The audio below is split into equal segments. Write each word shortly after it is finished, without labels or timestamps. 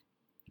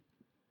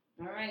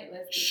All right,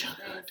 let's get Sugar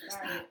this does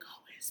started. not go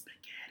in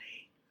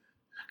spaghetti.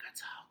 Look at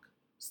talk.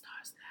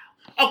 Starts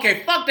now.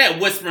 Okay, fuck that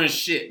whispering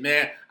shit,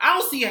 man. I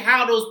don't see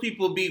how those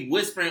people be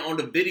whispering on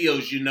the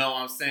videos, you know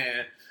what I'm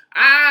saying?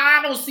 I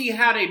don't see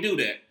how they do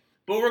that.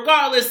 But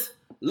regardless,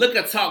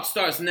 Liquor Talk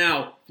starts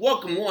now.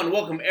 Welcome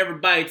welcome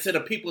everybody to the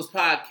People's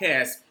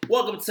Podcast.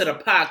 Welcome to the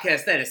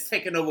podcast that is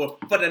taking over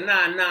for the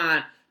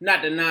 9-9.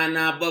 Not the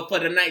 9-9, but for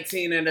the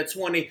 19 and the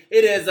 20.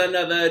 It is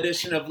another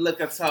edition of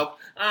Liquor Talk.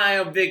 I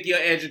am Vic, your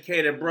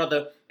educated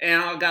brother,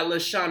 and I got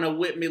LaShawna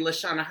with me.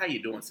 LaShawna, how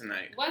you doing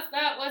tonight? What's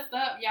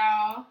up,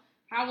 y'all?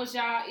 How was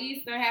y'all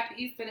Easter? Happy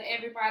Easter to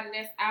everybody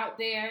that's out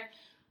there.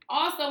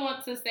 Also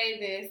want to say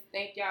this.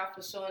 Thank y'all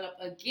for showing up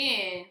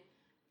again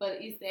for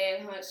the Easter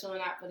egg hunt,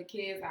 showing out for the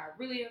kids. I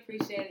really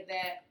appreciated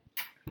that.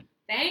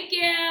 Thank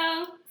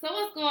you. So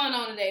what's going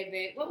on today,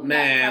 Vic? What we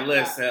Man, got to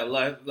talk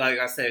listen, like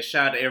I said,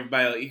 shout out to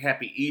everybody.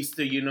 Happy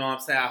Easter, you know what I'm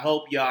saying? I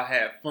hope y'all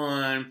had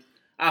fun.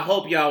 I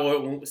hope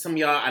some of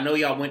y'all, I know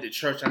y'all went to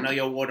church. I know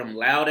y'all wore them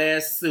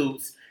loud-ass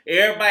suits.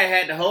 Everybody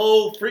had the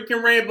whole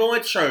freaking rainbow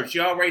in church.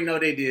 You already know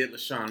they did,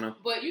 LaShawna.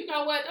 But you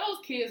know what? Those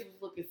kids was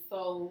looking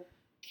so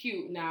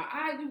cute. Now,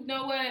 you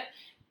know what?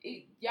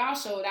 Y'all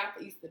showed out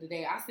for Easter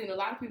today. I seen a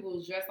lot of people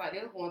was dressed like they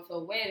were going to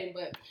a wedding,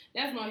 but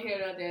that's no here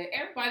nor there.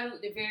 Everybody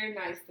looked very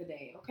nice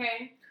today,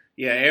 okay?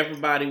 Yeah,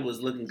 everybody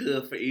was looking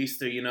good for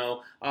Easter, you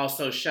know.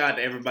 Also, shout out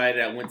to everybody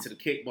that went to the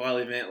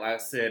kickball event. Like I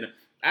said,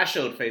 I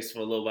showed face for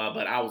a little while,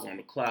 but I was on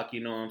the clock,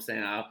 you know what I'm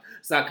saying?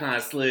 So I kind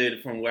of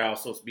slid from where I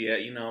was supposed to be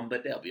at, you know,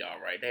 but they'll be all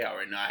right. They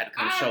already know I had to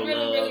come show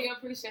love. I really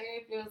appreciate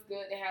it. It feels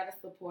good to have the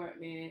support,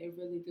 man. It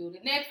really do. The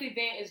next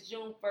event is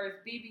June 1st,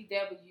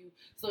 BBW.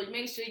 So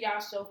make sure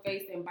y'all show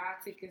face and buy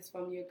tickets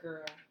from your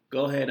girl.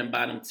 Go ahead and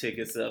buy them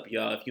tickets up,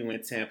 y'all, if you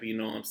in Tampa, you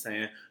know what I'm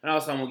saying? And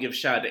also, I'm going to give a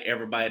shout out to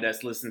everybody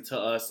that's listening to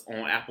us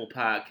on Apple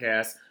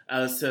Podcasts,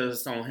 listen to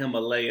us on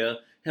Himalaya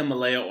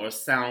or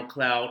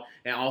SoundCloud,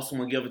 and also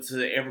want to give it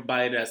to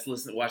everybody that's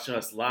listening, watching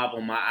us live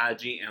on my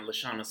IG and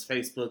LaShawna's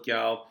Facebook,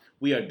 y'all.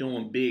 We are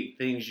doing big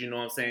things, you know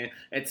what I'm saying?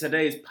 And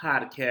today's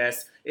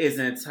podcast is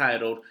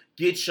entitled,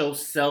 Get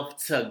Yourself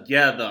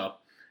Together.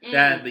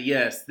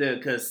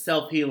 Because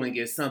self-healing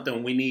is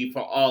something we need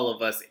for all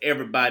of us.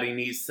 Everybody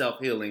needs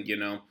self-healing, you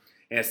know.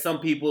 And some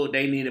people,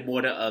 they need it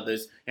more than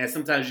others. And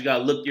sometimes you got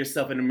to look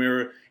yourself in the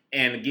mirror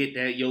and get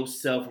that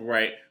yourself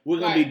right. We're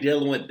going to be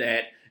dealing with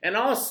that. And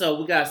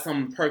also, we got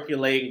some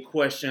percolating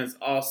questions.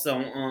 Also,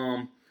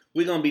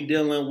 we're going to be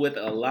dealing with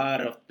a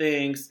lot of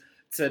things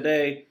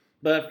today.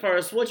 But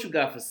first, what you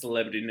got for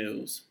celebrity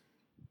news?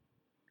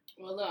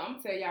 Well, look, I'm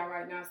going to tell y'all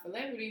right now,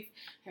 celebrities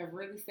have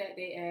really sat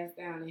their ass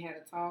down and had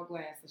a tall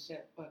glass to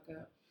shut the fuck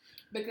up.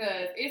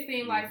 Because it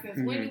seemed like since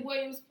Wendy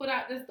Williams put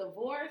out this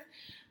divorce,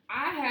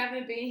 I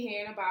haven't been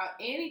hearing about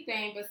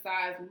anything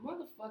besides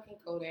motherfucking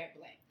Kodak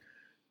Black.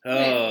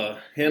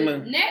 Him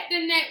neck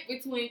to neck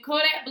between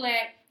Kodak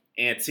Black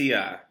and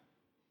T.I.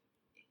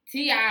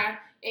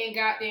 and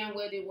goddamn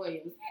Wendy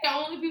Williams. They're the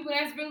only people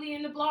that's really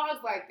in the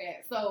blogs like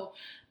that. So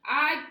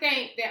I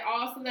think that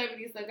all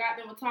celebrities that got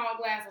them a tall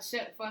glass and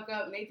shut the fuck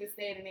up and they just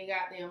stayed in their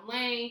goddamn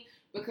lane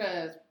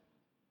because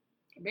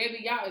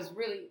baby, y'all is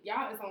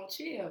on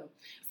chill.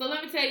 So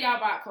let me tell y'all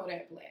about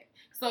Kodak Black.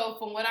 So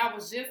from what I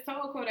was just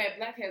told, Kodak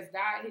Black has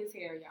dyed his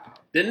hair, y'all.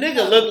 The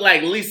nigga look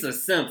like Lisa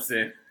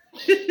Simpson.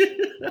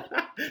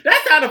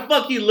 That's how the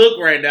fuck he look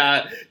right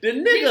now. The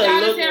nigga he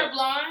dyed his hair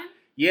blonde?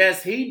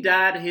 Yes, he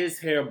dyed his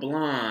hair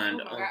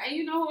blonde. Oh my God. And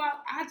you know who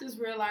I just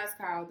realized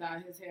Kyle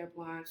dyed his hair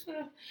blonde.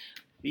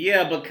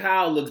 Yeah, but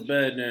Kyle looks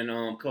better than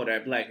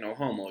Kodak Black, no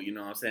homo, you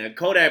know what I'm saying?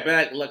 Kodak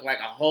Black looked like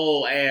a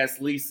whole ass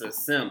Lisa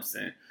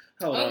Simpson.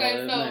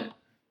 Kodak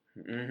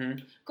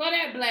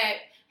Black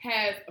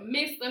has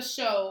missed a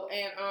show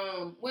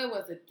and where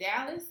was it,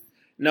 Dallas?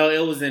 No,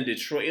 it was in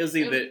Detroit.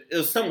 It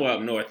was somewhere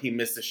up north. He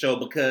missed the show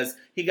because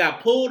he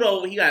got pulled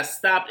over. He got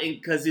stopped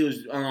because he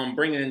was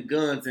bringing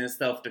guns and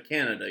stuff to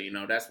Canada. You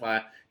know, that's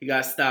why he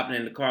got stopped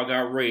and the car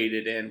got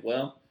raided. And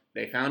well,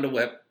 they found a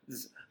weapon.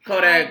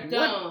 Kodak,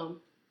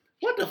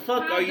 what the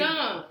fuck are you?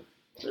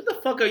 What the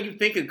fuck are you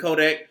thinking,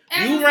 Kodak?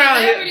 As you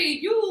around celebrity,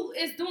 here? You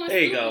is doing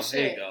there you go. Shit.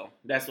 There you go.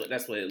 That's what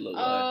it looked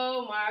like.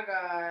 Oh my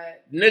God.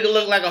 Nigga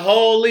look like a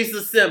whole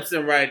Lisa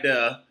Simpson right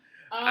there.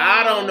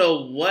 I don't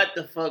know what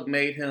the fuck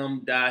made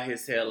him dye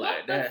his hair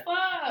like that. What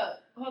the fuck?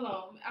 Hold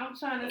on. I'm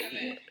trying to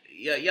see.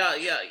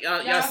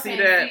 Y'all see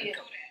that? See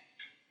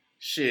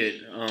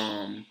shit.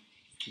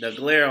 The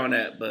glare on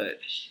that, but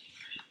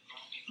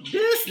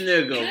this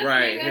nigga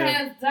right here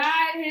has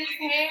dyed his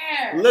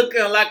hair.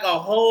 looking like a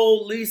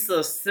whole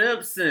Lisa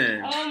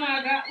Simpson. Oh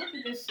my God. Look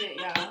at this shit,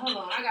 y'all. Hold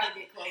on. I gotta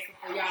get closer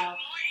for y'all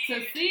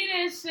to see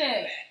this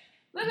shit.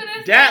 Look at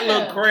this. That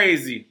look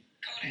crazy.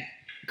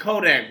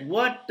 Kodak,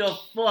 what the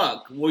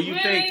fuck were you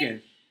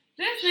thinking?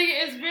 This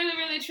nigga is really,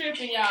 really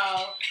tripping,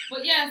 y'all.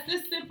 But yes,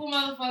 this simple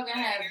motherfucker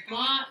has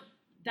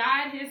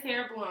dyed his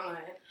hair blonde.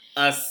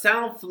 A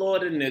South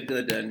Florida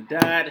nigga done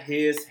dyed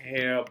his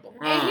hair blonde.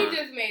 And he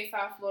just made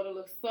South Florida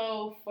look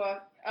so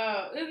fucked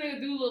up. This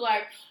nigga do look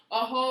like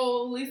a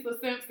whole Lisa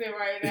Simpson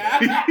right now.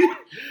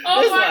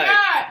 Oh It's my like-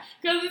 God.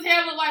 Because his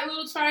hair look like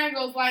little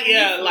triangles like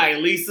Yeah, Lisa. like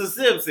Lisa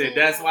Simpson.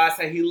 That's why I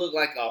say he looked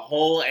like a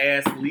whole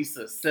ass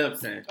Lisa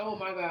Simpson. Oh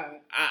my God.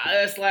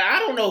 It's like, I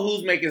don't know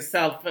who's making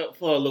South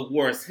Florida look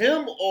worse,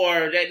 him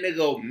or that nigga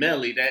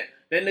O'Malley, that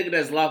nigga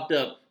that's locked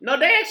up. No,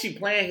 they actually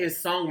playing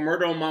his song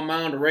 "Murder on My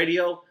Mind" on the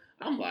radio.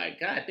 I'm like,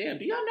 God damn,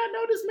 do y'all not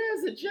know this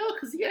man's a joke?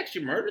 Because he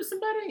actually murdered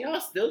somebody and y'all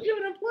still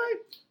giving him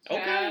play?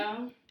 Okay.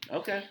 Child.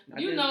 Okay.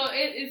 You know,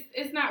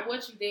 it's not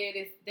what you did.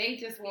 They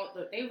just want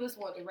the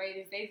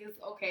ratings. They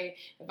just, okay,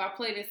 if I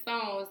play this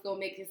song, it's gonna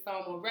make his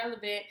song more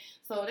relevant.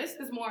 So this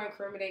is more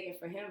incriminating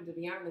for him, to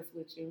be honest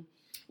with you.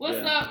 What's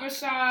up,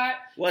 Rashad?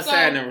 What's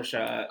happening,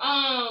 Rashad?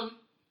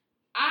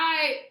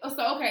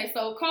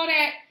 So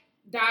Kodak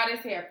dyed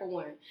his hair for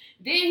one.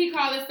 Then he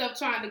called himself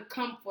trying to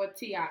come for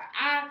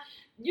T.I.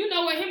 You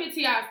know what? Him and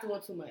T.I. is doing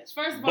too much.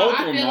 First of all,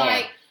 I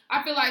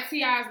feel like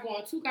T.I. is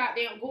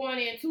going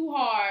in too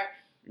hard.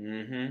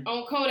 Mm-hmm.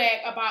 On Kodak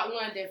about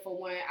London for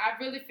one. I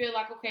really feel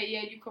like, okay,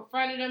 yeah, you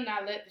confronted him, now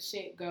let the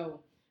shit go.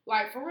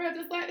 Like, for real,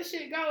 just let the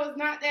shit go. It's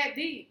not that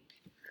deep.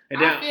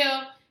 And I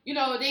feel,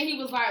 then he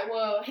was like,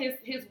 well,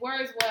 his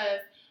words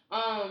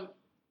was,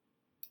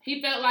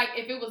 he felt like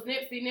if it was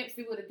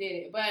Nipsey would have did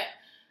it. But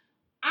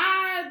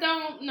I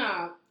don't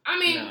know. I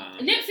mean,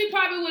 Nipsey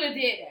probably would have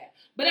did that.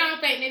 But I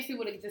don't think Nipsey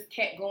would have just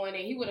kept going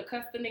in. He would have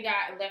cussed the nigga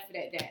out and left it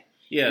at that.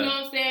 Yeah. You know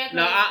what I'm saying?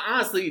 No,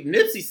 honestly,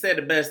 Nipsey said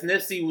the best.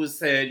 Nipsey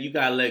said, you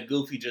gotta let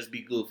Goofy just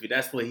be Goofy.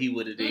 That's what he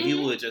would have did. Mm-hmm. He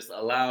would have just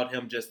allowed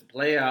him just to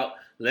play out,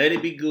 let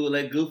it be good,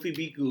 let Goofy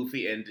be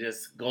Goofy, and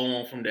just go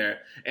on from there.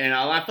 And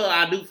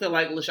I do feel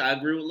like, I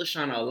agree with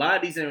LaShawna, a lot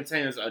of these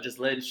entertainers are just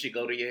letting shit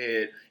go to your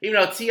head. Even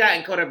though T.I.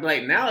 and Kodak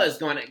Black, now it's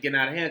going to get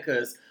out of hand,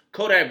 because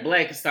Kodak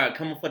Black started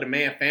coming for the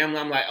man family.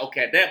 I'm like,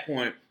 okay, at that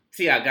point,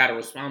 T.I. got to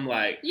respond. I'm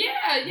like,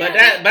 yeah. But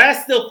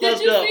that's still fucked up.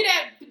 Did you see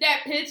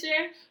that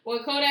picture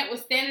when Kodak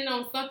was standing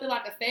on something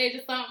like a stage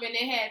or something, and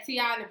they had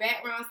T.I. in the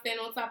background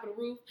standing on top of the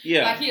roof?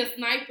 Yeah. Like he a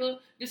sniper.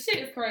 The shit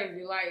is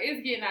crazy. Like,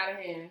 it's getting out of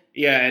hand.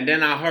 Yeah, and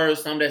then I heard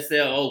some that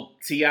said,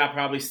 T.I.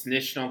 probably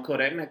snitched on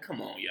Kodak. Man,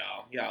 come on,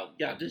 y'all.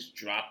 Y'all just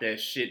drop that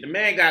shit. The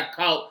man got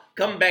caught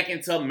coming back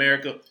into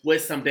America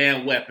with some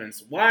damn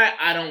weapons. Why?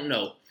 I don't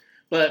know.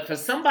 But for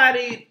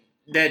somebody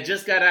that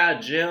just got out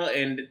of jail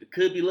and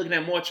could be looking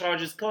at more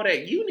charges,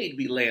 Kodak, you need to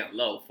be laying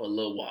low for a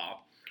little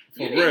while.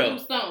 For real. You need to do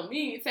something.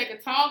 You need to take a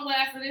tall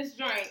glass of this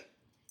drink.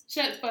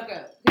 Shut the fuck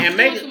up. And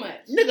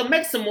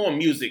make some more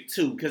music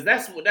too, because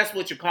that's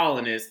what you're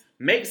calling is.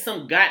 Make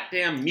some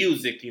goddamn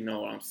music, you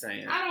know what I'm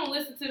saying? I don't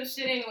listen to the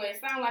shit anyway.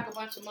 It sounds like a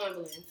bunch of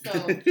mumbling.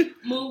 So,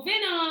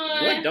 moving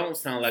on. What don't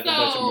sound like a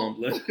bunch of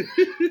mumbling?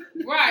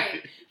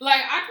 Right.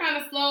 Like, I kind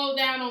of slowed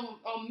down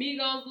on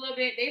Migos a little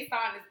bit. They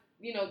starting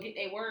to, get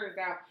their words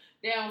out.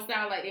 They don't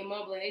sound like they're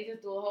mumbling. They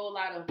just do a whole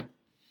lot of,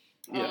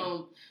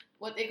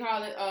 what they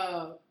call it,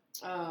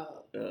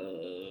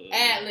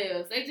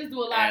 ad-libs. They just do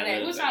a lot of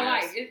that, which I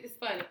like. It's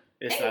funny.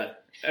 It's hey. like,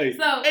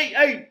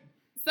 hey.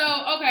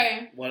 So,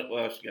 okay. What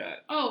else you got?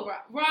 Oh,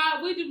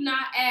 Rob, we do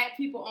not add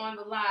people on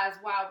the lives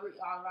while we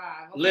are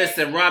live. Okay?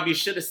 Listen, Rob, you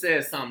should have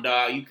said something,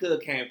 dog. You could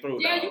have came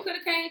through, yeah, dog. you could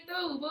have came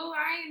through, boo.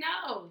 I ain't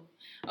know.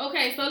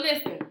 Okay, so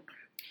listen.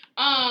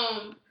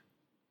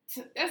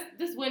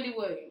 This Wendy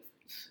Williams.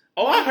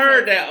 Oh, I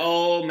heard that.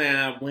 Oh,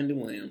 man, Wendy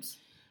Williams.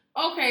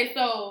 Okay,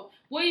 so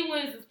Wendy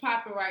Williams is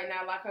popping right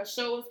now. Like, her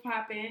show is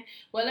popping.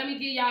 Well, let me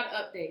give y'all the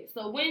update.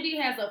 So, Wendy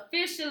has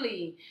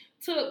officially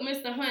took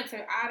Mr.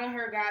 Hunter out of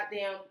her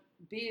goddamn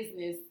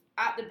business,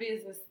 out the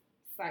business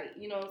site.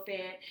 You know what I'm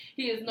saying?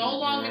 He is no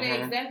longer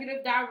the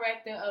executive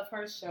director of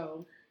her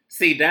show.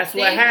 See, that's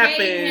what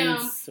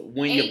happens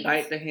when you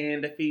bite the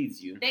hand that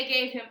feeds you. They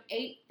gave him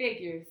 8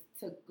 figures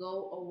to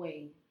go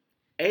away.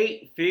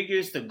 8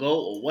 figures to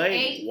go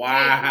away? 8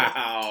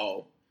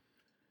 wow.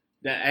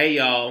 Hey,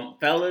 y'all,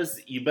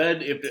 fellas, you better,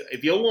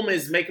 if your woman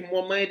is making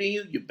more money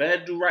than you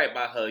better do right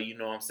by her, you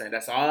know what I'm saying?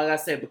 That's all I gotta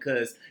say,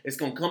 because it's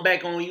gonna come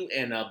back on you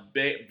in a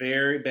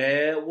very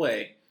bad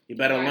way. You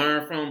better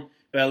learn from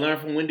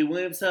Wendy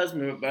Williams'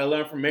 husband. You better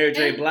learn from Mary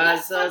J.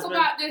 Blige's husband.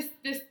 Let's talk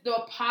about the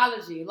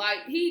apology.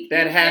 Like,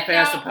 that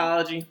half-assed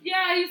apology?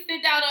 Yeah, he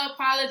sent out an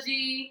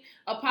apology,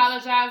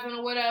 apologizing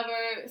or whatever,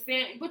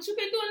 saying, but you've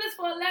been doing this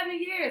for 11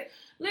 years.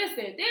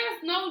 Listen,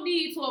 there's no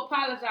need to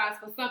apologize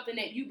for something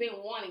that you've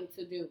been wanting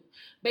to do,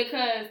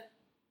 because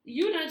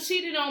you done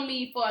cheated on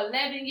me for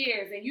 11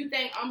 years, and you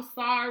think I'm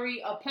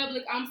sorry, a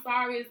public I'm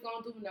sorry is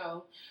gonna do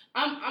no.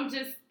 I'm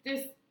just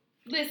this.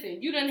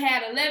 Listen, you done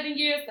had 11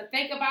 years to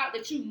think about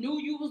that you knew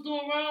you was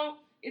doing wrong.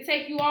 It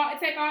take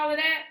all of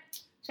that.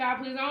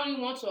 Child, please, I don't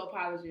even want your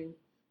apology.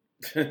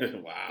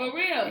 Wow. For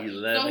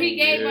real. So he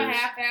gave a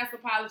half-assed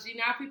apology.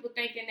 Now people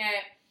thinking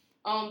that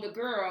the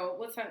girl,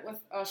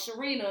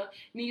 Sharina,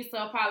 needs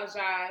to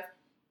apologize.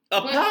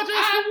 Apologize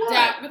for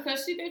what?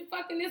 Because she been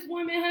fucking this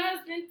woman's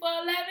husband for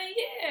 11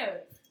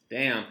 years.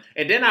 Damn.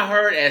 And then I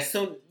heard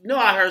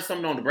I heard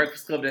something on the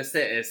Breakfast Club that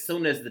said as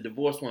soon as the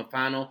divorce went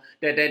final,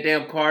 that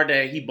damn car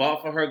that he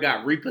bought for her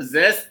got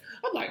repossessed.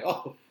 I'm like,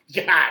 oh,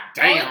 god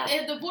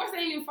damn. The divorce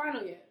ain't even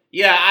final yet.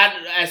 Yeah,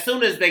 as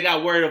soon as they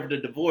got word of the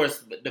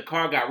divorce, the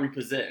car got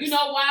repossessed. You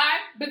know why?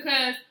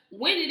 Because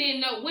Wendy didn't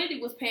know Wendy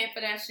was paying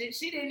for that shit.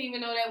 She didn't even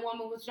know that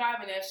woman was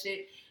driving that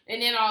shit.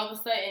 And then all of a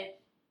sudden,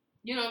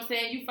 you know what I'm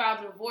saying, you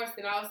filed a divorce,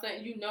 and all of a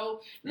sudden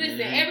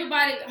listen,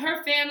 everybody,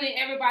 her family,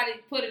 everybody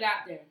put it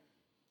out there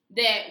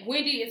that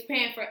Wendy is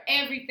paying for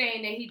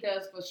everything that he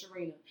does for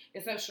Sharina.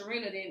 Except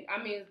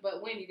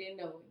but Wendy didn't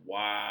know it.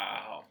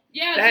 Wow.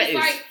 Yeah, that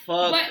just is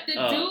fucked but the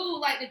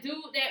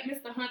dude that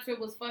Mr. Hunter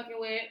was fucking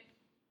with,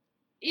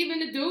 even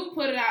the dude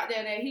put it out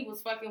there that he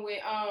was fucking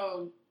with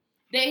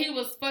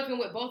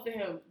both of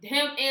him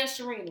and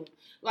Sharina.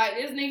 Like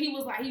this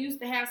nigga, he used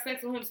to have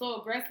sex with him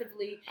so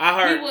aggressively. I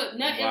heard he would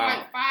nut in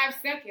like 5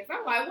 seconds.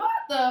 I'm like, what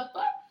the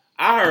fuck?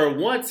 I heard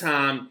one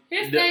time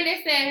they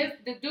said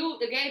the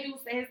gay dude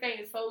said his thing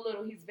is so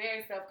little, he's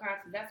very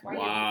self-conscious. That's why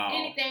he'll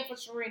do anything for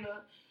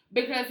Sharina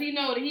because he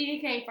know that he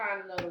can't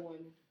find another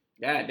woman.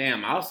 God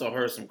damn, I also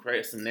heard some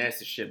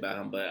nasty shit about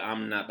him, but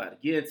I'm not about to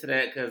get into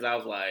that because I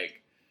was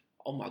like,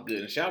 oh my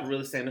goodness, y'all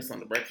really saying this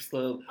on the Breakfast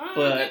Club?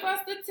 But give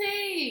us the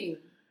tea.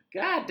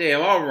 God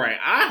damn, all right.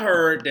 I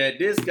heard that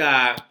this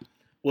guy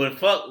will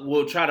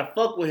try to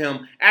fuck with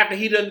him after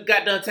he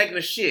got done taking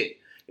a shit.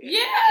 Yeah,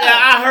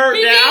 I heard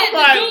that. I'm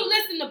like, dude,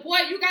 listen, the boy,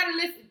 you gotta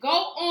listen. Go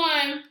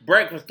on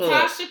Breakfast Club.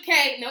 Tasha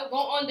K. No, go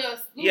on the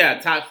exclusive. Yeah,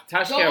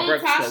 Tasha K.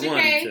 Breakfast Club 1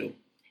 and 2.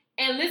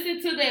 And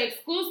listen to the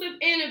exclusive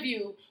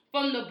interview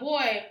from the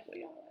boy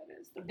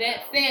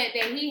that said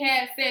that he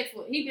had sex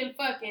with. He been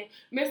fucking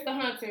Mr.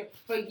 Hunter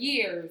for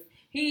years.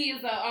 He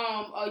is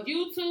a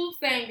YouTube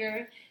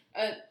singer.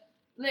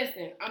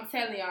 Listen, I'm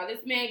telling y'all,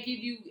 this man give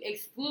you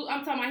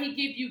I'm talking about he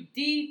give you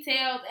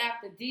details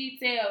after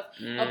details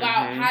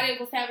about how they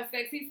was having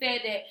sex. He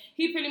said that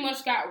he pretty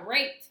much got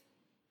raped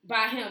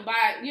by him.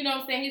 You know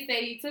what I'm saying?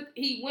 He said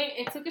he went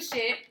and took a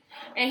shit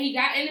and he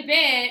got in the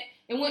bed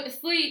and went to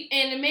sleep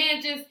and the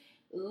man just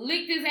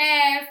licked his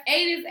ass,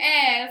 ate his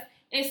ass,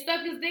 and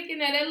stuck his dick in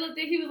there.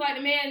 He was like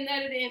the man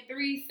nutted in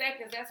 3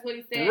 seconds. That's what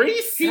he said.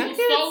 3 seconds? He was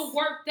so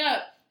worked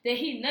up that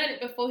he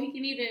nutted before he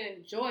can even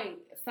enjoy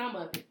some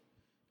of it.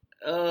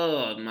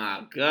 Oh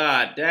my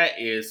God,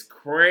 that is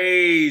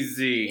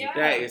crazy. Yeah.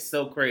 That is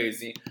so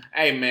crazy.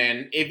 Hey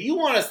man, if you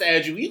want us to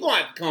add you, you gonna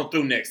have to come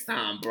through next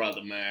time,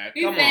 brother, man.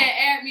 He said,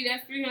 add me,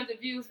 that's 300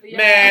 views for y'all.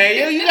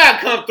 Man, you gotta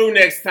come through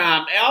next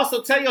time. And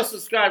also tell your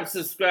subscribers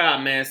to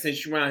subscribe, man,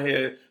 since you around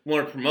here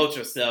want to promote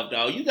yourself,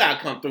 dog. You gotta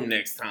come through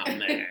next time,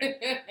 man.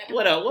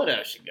 What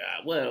else you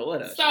got?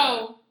 What else?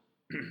 So,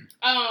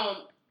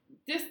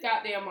 this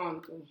goddamn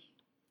Monica.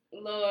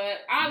 Lord,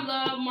 I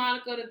love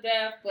Monica to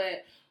death,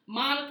 but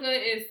Monica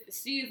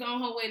she's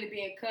on her way to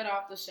being cut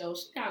off the show.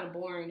 She kind of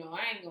boring though.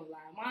 I ain't gonna lie.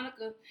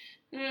 Monica,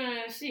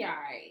 she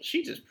alright.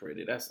 She just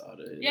pretty. That's all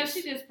it is. Yeah,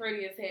 she just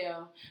pretty as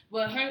hell.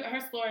 But her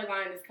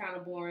storyline is kind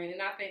of boring,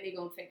 and I think they're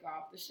gonna take her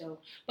off the show.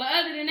 But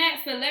other than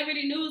that,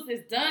 celebrity news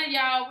is done,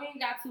 y'all. We ain't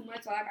got too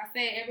much. Like I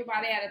said,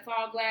 everybody had a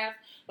tall glass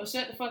or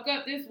shut the fuck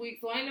up this week,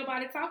 so ain't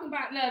nobody talking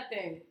about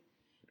nothing.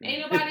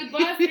 Ain't nobody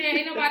busting.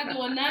 Ain't nobody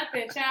doing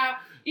nothing, child.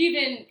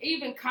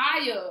 Even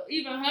Kaya,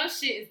 even her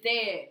shit is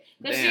dead.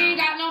 Cause she ain't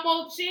got no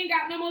more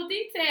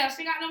details.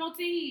 She ain't got no more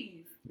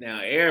teas. Now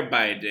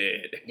everybody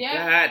dead.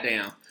 Yeah.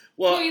 Goddamn.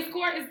 Well, Queen's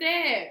Court is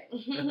dead.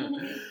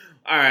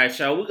 All right,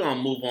 y'all. We're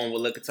gonna move on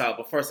with Liquor Talk,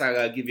 but first I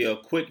gotta give you a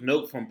quick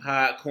note from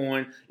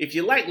Podcoin. If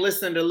you like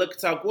listening to Liquor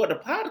Talk, well, the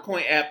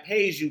Podcoin app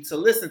pays you to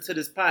listen to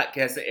this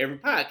podcast at every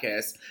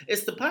podcast.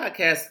 It's the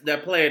podcast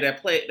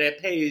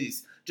that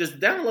pays.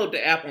 Just download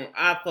the app on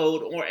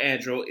iPhone or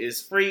Android.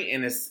 It's free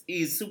and it's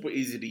super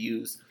easy to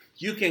use.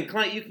 You can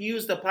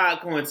use the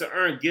Podcoin to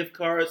earn gift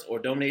cards or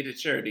donate to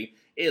charity.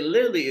 It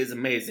literally is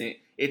amazing.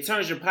 It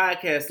turns your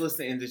podcast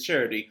listening into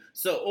charity.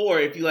 Or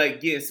if you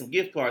like getting some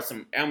gift cards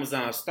from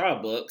Amazon or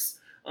Starbucks,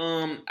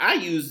 I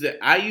used it.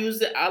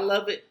 I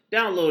love it.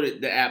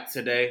 Download the app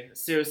today.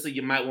 Seriously,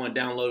 you might want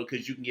to download it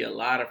because you can get a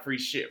lot of free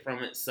shit from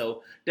it.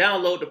 So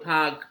download the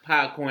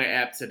Podcoin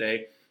app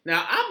today.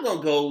 Now, I'm going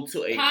to go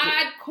to a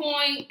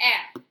Podcoin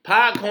app.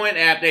 Podcoin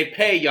app. They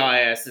pay y'all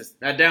asses.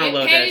 Now,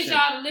 download that shit. They pay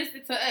y'all to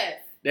listen to us.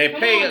 They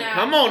pay.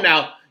 Come on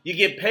now. You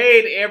get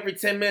paid every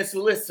 10 minutes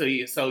to listen to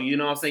you. So, you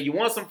know what I'm saying? You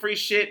want some free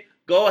shit?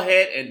 Go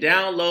ahead and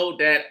download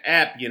that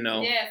app, you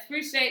know. Yes,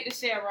 appreciate the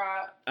share,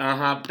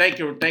 Rob. Thank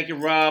you,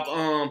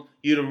 Rob.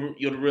 You're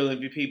the real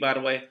MVP, by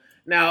the way.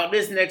 Now,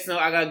 this next note,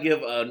 I got to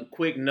give a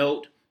quick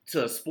note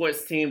to a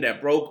sports team that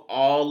broke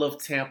all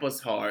of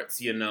Tampa's hearts,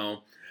 you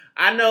know.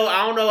 I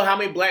don't know how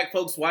many black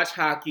folks watch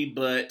hockey,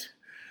 but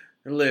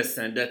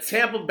listen, the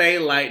Tampa Bay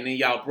Lightning,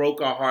 y'all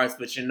broke our hearts,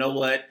 but you know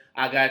what?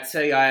 I got to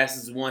tell y'all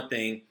asses one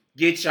thing.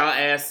 Get y'all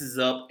asses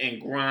up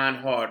and grind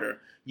harder.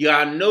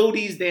 Y'all know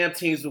these damn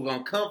teams were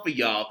going to come for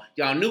y'all.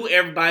 Y'all knew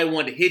everybody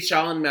wanted to hit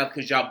y'all in the mouth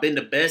because y'all been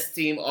the best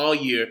team all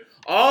year.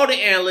 All the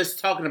analysts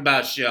talking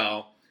about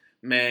y'all.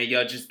 Man,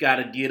 y'all just got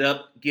to get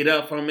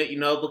up from it, you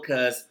know,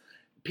 because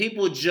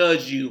people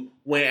judge you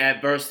when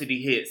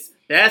adversity hits.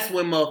 That's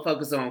when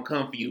motherfuckers are gonna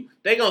come for you.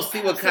 They gonna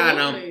see what kind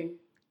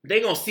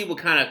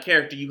of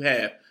character you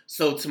have.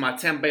 So to my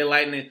Tampa Bay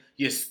Lightning,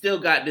 you still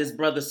got this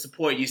brother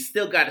support. You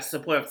still got the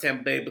support of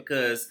Tampa Bay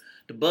because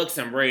the Bucks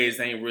and Rays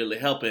ain't really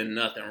helping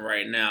nothing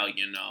right now,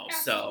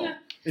 So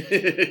we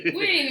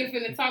ain't even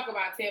finna talk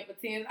about Tampa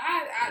teams.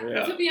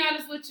 To be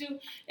honest with you,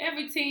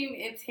 every team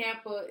in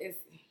Tampa is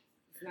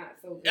not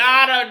so good.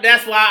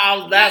 That's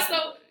why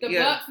the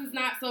Bucks is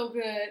not so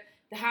good.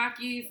 The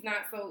hockey's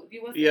not so.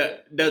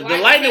 The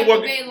Lightning work.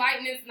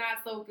 Lightning's not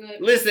so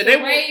good. Listen, the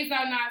Rays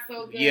are not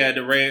so good. Yeah,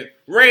 the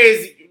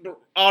Rays.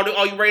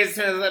 All you Rays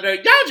fans out there,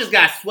 y'all just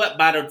got swept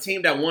by the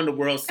team that won the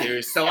World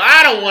Series. So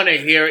I don't want to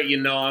hear it. You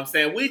know what I'm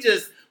saying?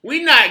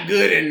 We not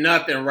good in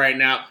nothing right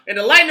now. And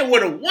the Lightning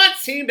were the one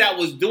team that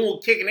was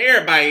kicking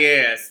everybody's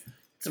ass.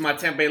 To my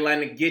Tampa Bay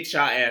Lightning, get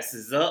y'all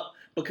asses up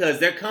because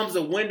there comes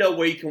a window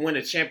where you can win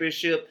a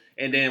championship,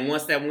 and then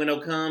once that window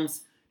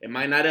comes, it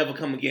might not ever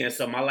come again.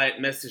 So my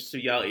message to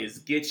y'all is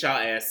get y'all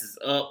asses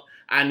up.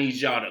 I need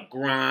y'all to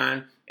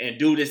grind and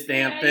do this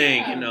damn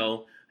thing,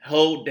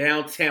 Hold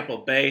down Tampa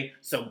Bay.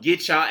 So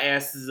get y'all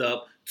asses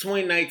up.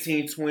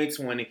 2019,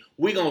 2020,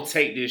 we going to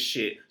take this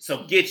shit.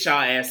 So get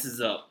y'all asses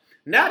up.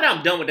 Now that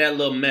I'm done with that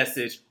little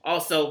message,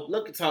 also,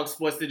 Look at Talk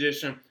Sports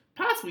Edition,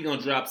 possibly going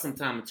to drop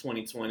sometime in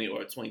 2020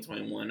 or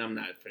 2021. I'm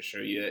not for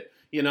sure yet.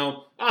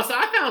 Also,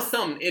 I found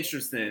something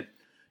interesting.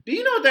 Do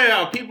you know there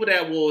are people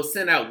that will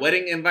send out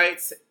wedding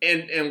invites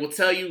and will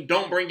tell you,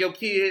 don't bring your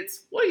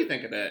kids? What do you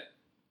think of that?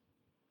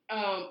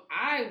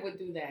 I would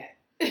do that.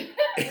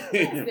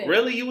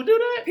 Really? You would do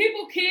that?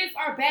 Kids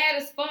are bad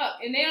as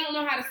fuck, and they don't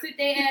know how to sit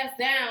their ass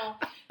down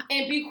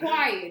and be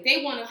quiet.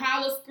 They want to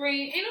holler,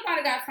 scream. Ain't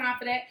nobody got time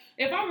for that.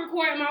 If I'm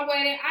recording my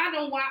wedding, I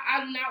do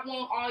not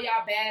want all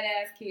y'all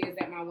badass kids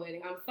at my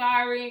wedding. I'm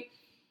sorry,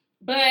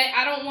 but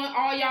I don't want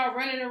all y'all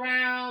running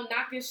around,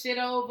 knocking shit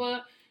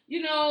over.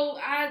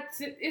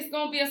 It's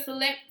going to be a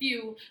select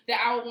few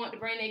that I would want to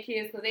bring their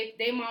kids because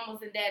they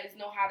mamas and daddies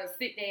know how to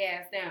sit their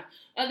ass down.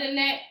 Other than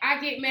that, I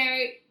get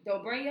married.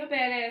 Don't bring your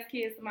badass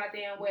kids to my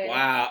damn wedding.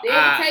 Wow. The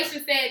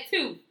invitation said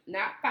 2,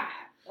 not 5.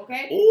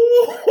 Okay?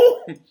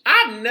 Ooh,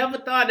 I never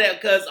thought that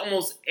because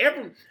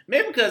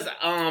because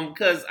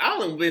I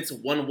only went to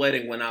one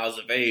wedding when I was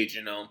of age,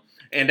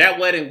 and that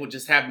wedding would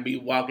just happen to be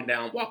walking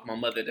my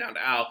mother down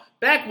the aisle.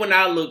 Back when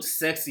I looked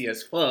sexy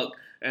as fuck,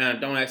 and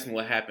don't ask me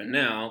what happened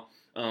now.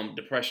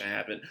 Depression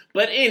happened.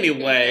 But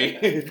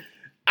anyway,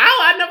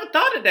 I never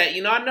thought of that.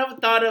 I never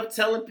thought of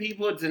telling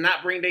people to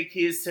not bring their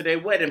kids to their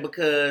wedding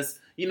because,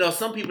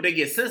 some people, they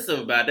get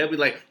sensitive about it. They'll be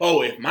like,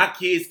 oh, if my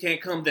kids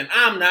can't come, then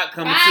I'm not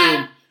coming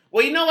too.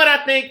 Well, you know what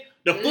I think?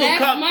 The food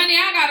money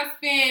I gotta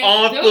spend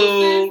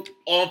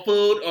on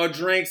food or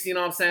drinks, you know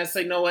what I'm saying? So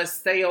you know what?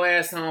 Stay your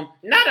ass home.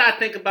 Now that I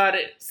think about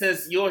it,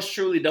 since yours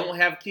truly don't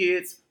have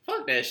kids,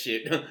 fuck that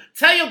shit.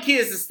 Tell your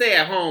kids to stay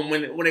at home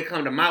when they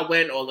come to my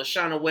wedding or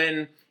LaShawna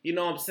wedding. You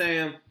know what I'm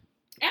saying?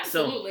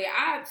 Absolutely.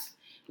 I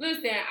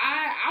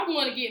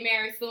want to get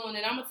married soon,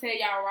 and I'm going to tell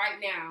y'all right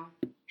now,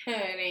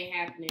 it ain't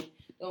happening.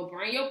 Don't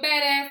bring your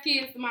badass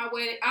kids to my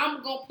wedding.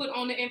 I'm going to put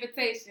on the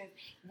invitations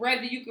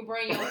whether you can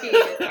bring your kids.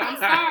 I'm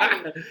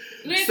sorry.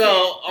 Listen.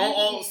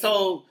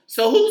 So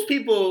who's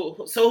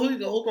people, who you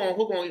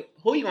going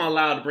to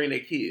allow to bring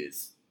their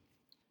kids?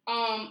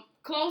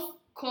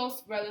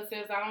 Close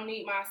relatives. I don't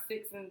need my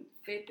 6th and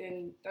 5th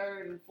and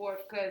 3rd and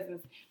 4th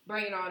cousins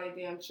bringing all their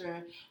damn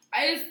children.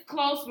 It's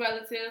close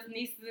relatives,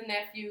 nieces and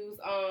nephews,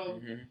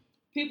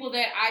 people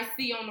that I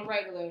see on the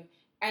regular,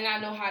 and I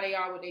know how they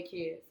are with their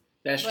kids.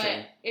 That's true.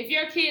 But if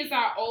your kids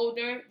are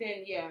older,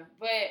 then yeah.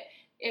 But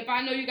if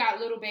I know you got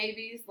little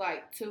babies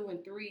like 2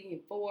 and 3 and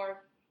 4,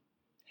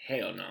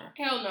 hell no.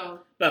 Hell no.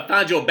 But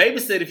find your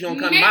babysitter if you don't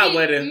come to my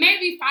wedding.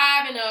 Maybe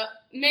 5 and up.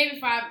 Maybe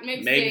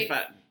 6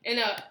 5 and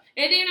up.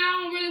 And then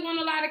I don't really want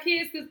a lot of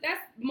kids because that's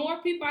more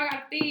people I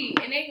gotta feed,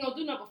 and they ain't gonna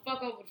do nothing but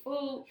fuck over the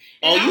food.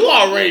 Oh, you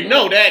already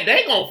know that.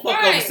 They gonna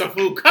fuck over some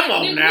food. Come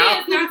on them now.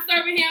 Kids not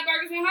serving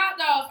hamburgers and hot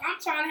dogs. I'm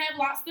trying to have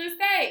lobster and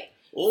steak.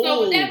 Ooh.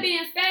 So with that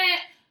being said,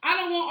 I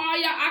don't want all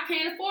y'all. I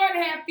can't afford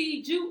to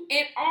feed you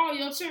and all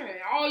your children,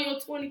 all your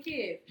 20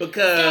 kids.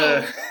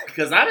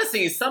 Because I done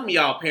seen some of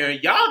y'all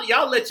parents.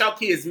 Y'all let y'all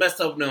kids mess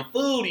up them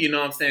food. You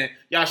know what I'm saying?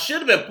 Y'all should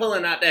have been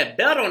pulling out that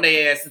belt on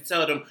their ass and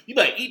tell them, you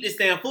better eat this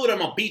damn food. I'm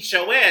gonna beat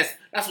your ass.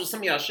 That's what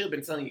some of y'all should have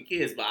been telling your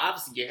kids, but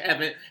obviously you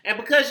haven't. And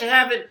because you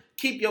haven't,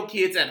 keep your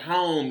kids at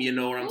home. You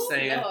know what I'm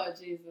saying? Lord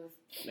Jesus.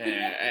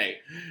 Man, hey,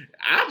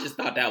 I just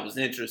thought that was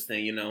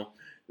interesting.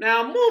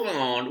 Now, moving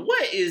on,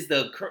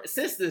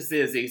 since this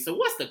is Easter,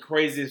 what's the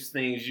craziest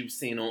things you've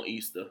seen on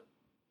Easter?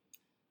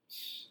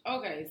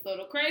 Okay, so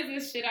the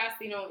craziest shit I've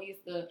seen on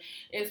Easter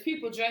is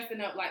people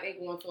dressing up like they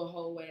going to a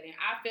whole wedding.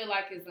 I feel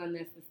like it's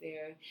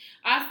unnecessary.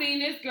 I seen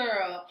this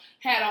girl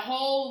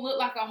look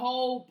like a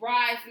whole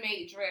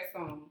bridesmaid dress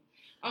on.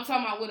 I'm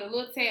talking about with a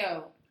little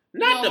tail.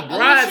 Not the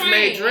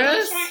bridesmaid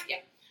dress? Yeah.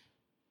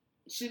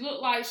 She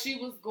looked like she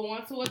was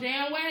going to a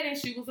damn wedding.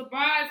 She was a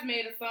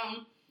bridesmaid or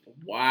something.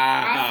 Wow.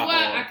 I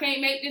swear, I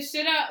can't make this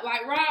shit up.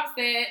 Like Rob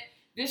said,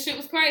 This shit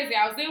was crazy.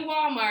 I was in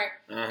Walmart.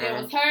 It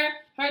was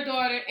her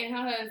daughter, and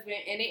her husband,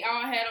 and they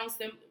all had on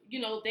some,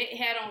 they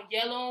had on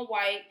yellow and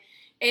white,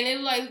 and it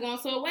looked like going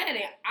to a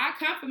wedding. I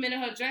complimented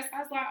her dress. I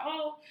was like,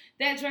 "Oh,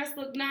 that dress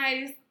looked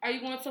nice. Are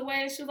you going to a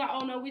wedding?" She was like,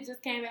 "Oh no, we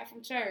just came back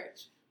from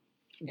church."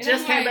 And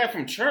just came back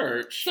from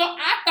church. So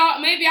I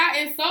thought maybe I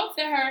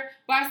insulted her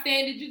by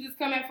saying, "Did you just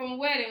come back from a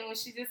wedding?" When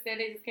she just said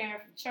they just came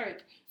back from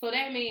church. So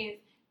that means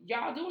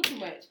y'all doing too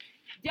much.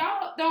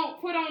 Y'all don't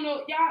put on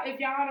if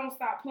y'all don't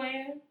stop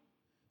playing.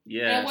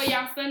 Yeah. And wear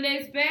y'all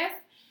Sunday's best.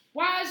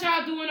 Why is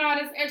y'all doing all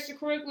this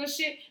extracurricular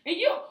shit? And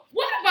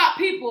what about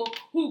people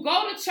who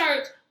go to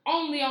church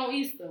only on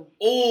Easter?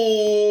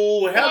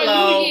 Oh,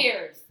 hello. Or New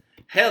Year's.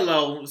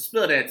 Hello.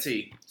 Spill that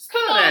tea.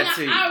 Spill that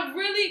tea.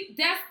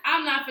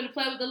 I'm not finna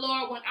play with the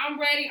Lord. When I'm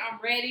ready, I'm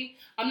ready.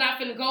 I'm not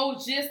finna go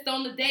just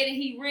on the day that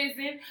he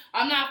risen.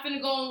 I'm not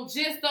finna go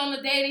just on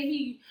the day that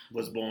he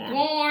was born.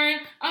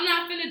 I'm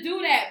not finna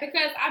do that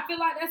because I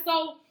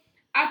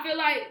feel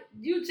like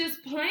you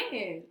just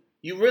playing.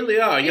 You really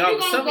are. If y'all,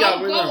 some of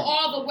y'all really go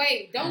all the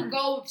way. Don't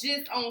go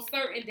just on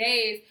certain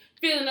days,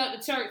 filling up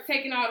the church,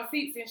 taking all the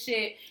seats and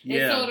shit.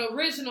 Yeah. And so the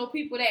original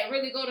people that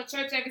really go to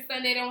church every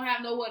Sunday don't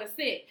have nowhere to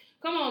sit.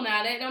 Come on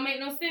now, that don't make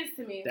no sense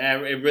to me.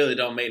 It really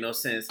don't make no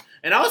sense.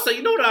 And also,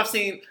 you know what I've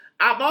seen?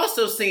 I've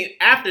also seen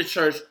after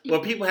church where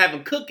people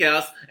having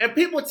cookouts and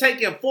people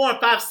taking 4 and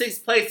 5, 6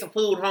 plates of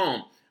food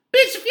home.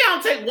 Bitch, if y'all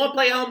don't take one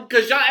plate home,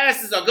 because y'all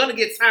asses are going to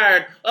get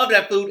tired of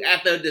that food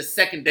after the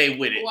second day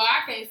with it. Well,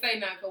 I can't say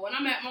nothing, because when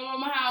I'm at my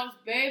mama's house,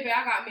 baby,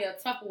 I got me a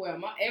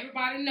Tupperware.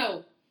 Everybody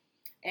know.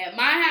 At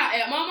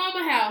my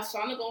mama's house,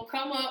 Shauna going to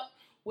come up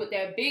with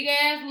that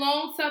big-ass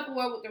long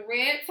Tupperware with the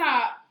red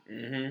top,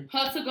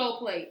 her to-go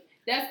plate.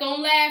 That's going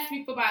to last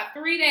me for about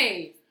 3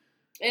 days.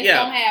 It's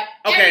going to have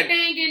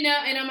everything in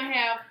there, and I'm going to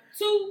have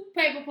 2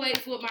 paper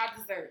plates with my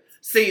desserts.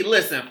 See,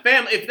 listen,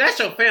 if that's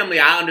your family,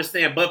 I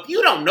understand. But if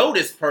you don't know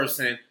this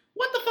person,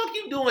 what the fuck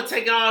you doing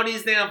taking all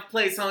these damn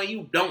plates home?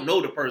 You don't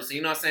know the person,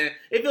 you know what I'm saying?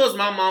 If it was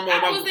my mom or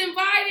I was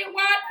invited,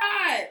 why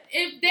not?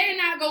 If they're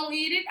not going to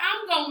eat it,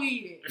 I'm going to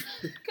eat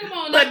it. Come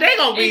on. But they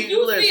going to be... If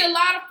you see a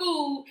lot of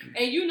food,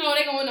 and you know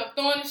they're going to end up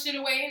throwing the shit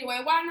away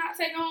anyway, why not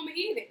take it home and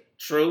eat it?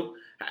 True.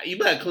 You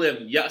better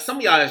clear. Some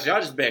of y'all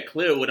just better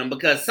clear with them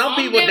because some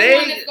people one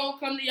that's gonna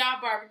come to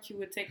y'all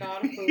barbecue and take all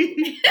the food.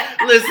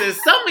 Listen,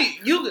 some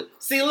of you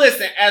see.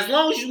 Listen, as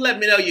long as you let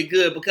me know you're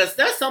good, because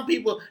there's some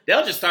people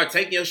they'll just start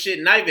taking your shit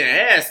and not even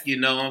ask. You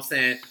know what I'm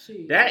saying?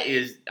 Shit. That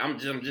is, I'm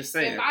just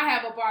saying. If I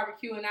have a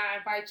barbecue and I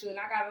invite you and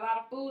I got a lot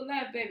of food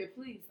left, baby,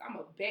 please, I'm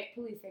a bet.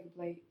 Please take a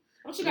plate.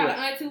 Don't you got an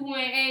auntie who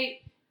ain't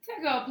ate?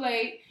 Take her a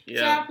plate. Yeah.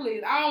 Child,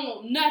 please. I don't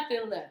want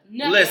nothing left.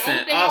 Nothing. Listen, the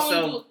only thing I want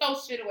to do is throw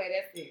shit away.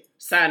 That's it.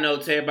 Side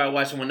note to everybody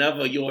watching,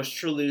 whenever yours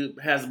truly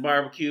has a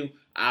barbecue,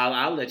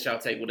 I'll let y'all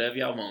take whatever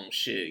y'all want.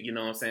 Shit, you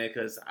know what I'm saying?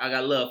 Because I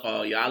got love for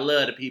all y'all. I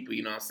love the people,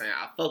 you know what I'm saying?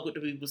 I fuck with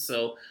the people,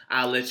 so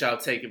I'll let y'all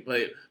take a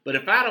plate. But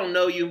if I don't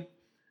know you,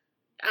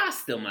 I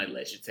still might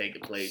let you take a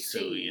plate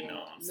too, you know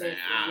what I'm saying?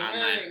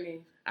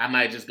 I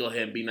might just go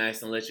ahead and be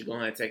nice and let you go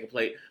ahead and take a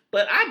plate.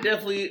 But I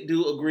definitely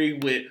do agree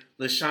with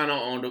LaShawna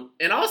on the...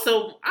 And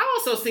also, I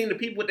also seen the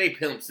people with their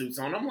pimp suits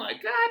on. I'm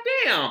like, God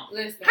damn.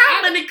 Listen,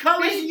 how many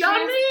colors do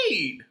y'all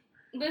need?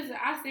 Listen,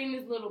 I seen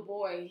this little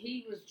boy.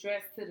 He was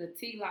dressed to the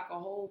T like a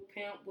whole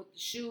pimp with the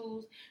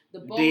shoes,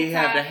 the bow tie. Did he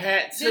have the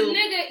hat too? The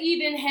nigga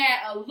even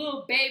had a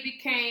little baby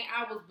cane.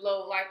 I was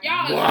blown. Like,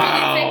 y'all is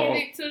really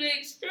taking it to the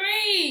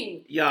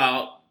extreme.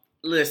 Y'all,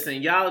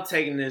 listen, y'all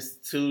taking this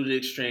to the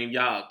extreme.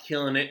 Y'all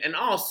killing it. And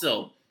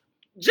also...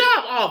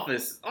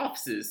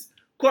 offices,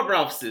 corporate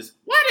offices.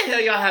 Why the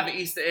hell y'all having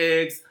Easter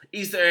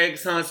egg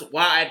hunts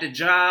while at the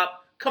job?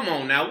 Come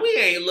on now, we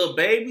ain't little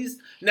babies.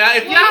 Now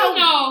if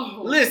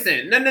y'all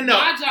listen, no.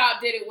 My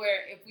job did it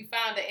where if we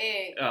found the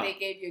egg, they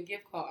gave you a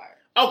gift card.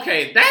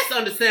 Okay, that's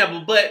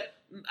understandable, but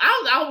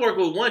I work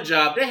with one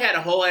job. They had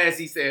a whole ass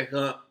Easter egg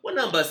hunt with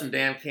nothing but some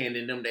damn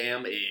candy and them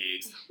damn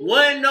eggs.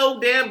 Wasn't no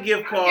damn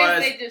gift cards. I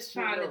guess they just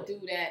trying to do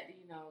that,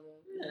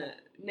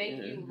 make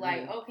you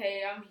like,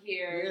 okay, I'm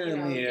here, give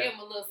them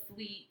a little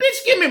sweet.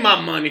 Bitch, give me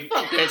my money.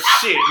 Fuck that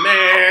shit,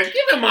 man.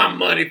 Give me my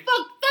money.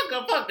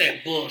 Fuck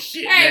that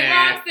bullshit, man.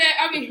 Rob said,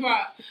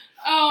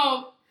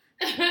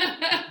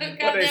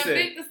 what they said?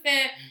 Victor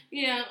said,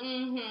 yeah.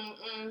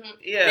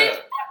 Bitch,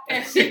 fuck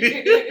that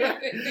shit.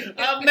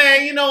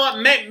 Man, you know what?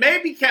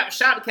 Maybe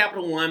shout out to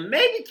Capital One.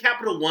 Maybe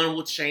Capital One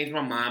will change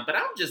my mind, but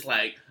I'm just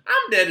like,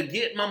 I'm there to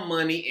get my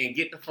money and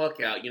get the fuck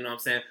out, you know what I'm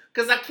saying?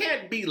 Because I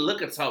can't be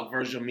look and talk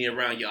version of me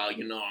around y'all,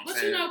 you know what I'm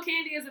saying? But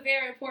candy is a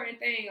very important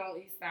thing on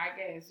Easter, I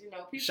guess.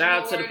 People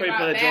shout out to the people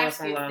that join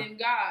us online. Than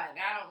God.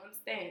 I don't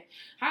understand.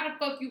 How the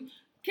fuck you...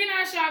 Can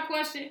I ask y'all a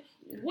question?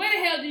 Where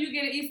the hell do you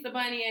get an Easter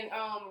bunny and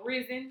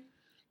risen?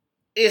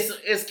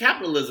 It's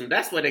capitalism.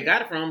 That's where they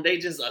got it from. They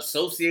just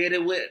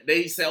associated with...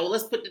 They say,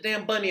 let's put the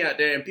damn bunny out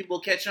there and people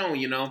will catch on,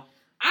 you know?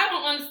 I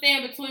don't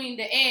understand between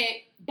the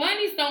egg.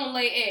 Bunnies don't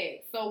lay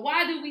eggs. So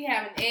why do we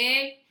have an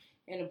egg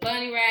and a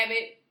bunny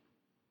rabbit?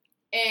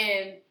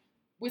 And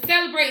we're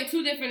celebrating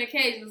 2 different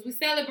occasions. We're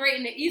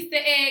celebrating the Easter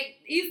egg,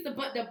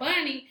 the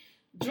bunny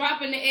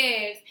dropping the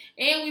eggs,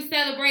 and we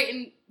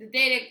celebrating the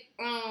day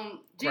that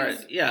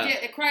Jesus,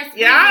 that Christ.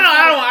 Yeah,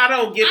 I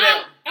don't get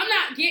that. I'm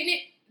not getting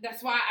it.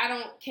 That's why I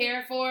don't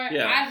care for it.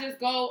 Yeah. I just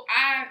go.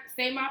 I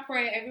say my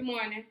prayer every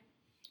morning,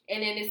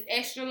 and then it's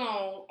extra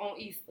long on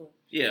Easter.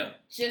 Yeah.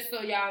 Just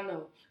so y'all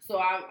know. So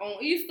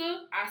on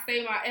Easter, I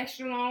say my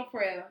extra long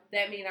prayer.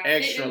 That means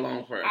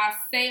long prayer. I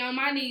stay on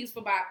my knees for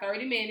about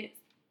 30 minutes,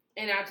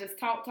 and I just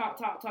talk.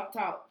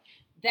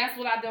 That's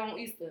what I do on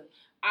Easter.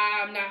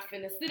 I'm not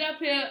finna sit up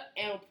here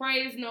and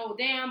praise no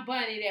damn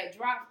bunny that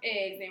drops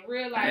eggs. In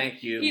real life,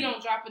 he don't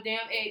drop a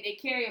damn egg. They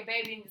carry a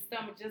baby in your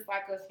stomach just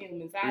like us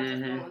humans. I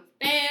just don't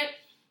understand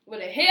where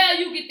the hell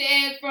you get the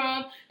egg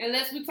from,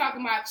 unless we talking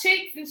about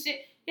chicks and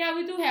shit. Yeah,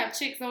 we do have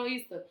chicks on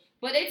Easter.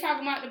 But they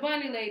talking about the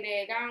bunny laid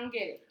egg. I don't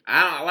get it.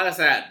 Like I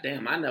said,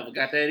 damn, I never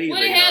got that either.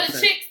 Where the hell the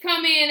chicks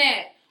come in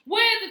at?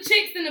 Where the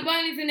chicks and the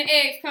bunnies and the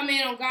eggs come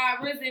in on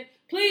God Risen?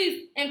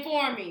 Please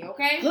inform me,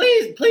 okay?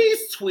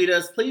 Please tweet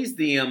us. Please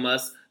DM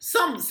us.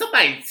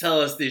 Somebody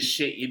tell us this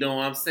shit, you know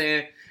what I'm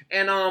saying?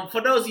 And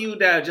for those of you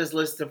that just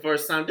listened to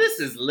first time,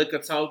 this is Liquor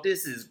Talk.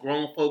 This is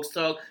Grown Folks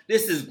Talk.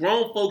 This is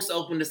Grown Folks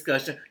Open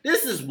Discussion.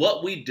 This is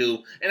what we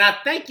do. And I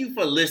thank you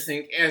for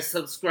listening and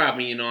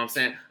subscribing, you know what I'm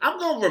saying? I'm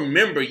going to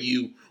remember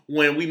you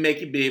when we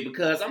make it big,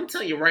 because I'm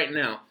telling you right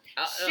now.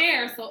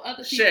 Share so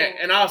other people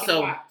and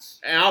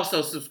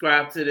also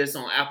subscribe to this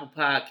on Apple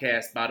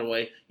Podcasts, by the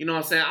way. You know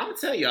what I'm saying? I'm going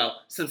to tell y'all,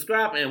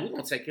 subscribe and we're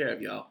going to take care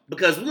of y'all.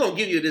 Because we're going to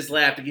give you this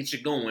laugh to get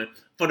you going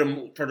for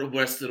the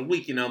rest of the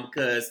week, you know,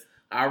 because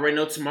I already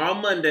know tomorrow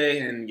Monday,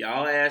 and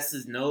y'all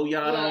asses know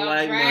y'all don't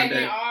like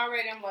Monday.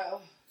 Already. I'm like, oh,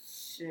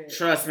 shit.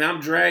 Trust me, I'm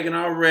dragging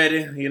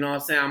already. You know what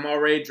I'm saying? I'm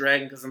already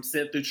dragging because I'm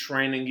sitting through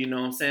training, you know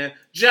what I'm saying?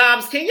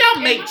 Jobs, can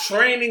y'all make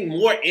training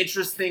more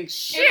interesting?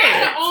 Shit.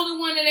 Am I the only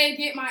one that ain't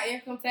get my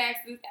income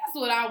taxes? That's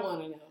what I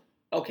want to know.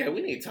 Okay,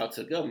 we need to talk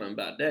to the government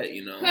about that,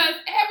 you know. Because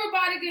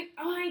everybody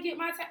I ain't get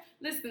my tax.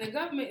 Listen, the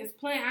government is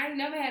playing. I ain't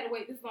never had to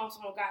wait this long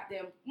for no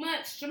goddamn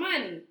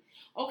money.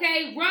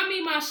 Okay, run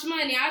me my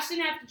shmoney. I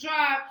shouldn't have to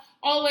drive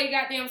all the way to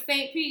goddamn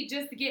St. Pete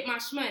just to get my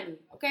shmoney.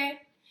 Okay?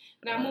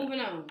 Now moving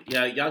on.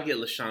 Yeah, y'all get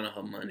LaShauna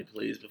her money,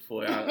 please,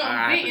 before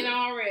I'm beating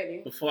already.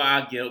 Before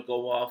I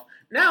go off.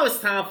 Now it's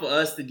time for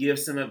us to give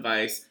some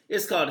advice.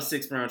 It's called the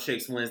 6 Brown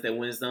Chicks Wednesday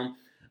Wisdom.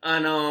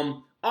 And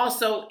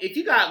also, if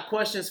you got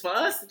questions for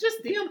us,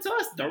 just DM to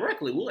us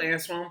directly. We'll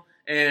answer them.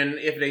 And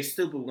if they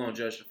stupid, we're going to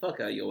judge the fuck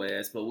out of your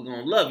ass. But we're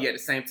going to love you at the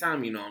same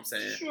time, you know what I'm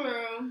saying?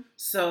 True.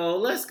 So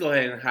let's go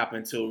ahead and hop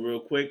into it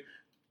real quick.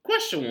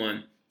 Question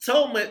 1.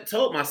 Told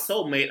my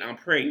soulmate I'm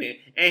pregnant,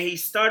 and he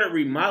started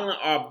remodeling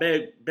our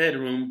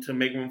bedroom to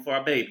make room for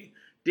our baby.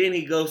 Then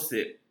he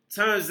ghosted.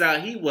 Turns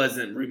out he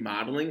wasn't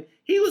remodeling.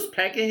 He was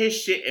packing his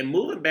shit and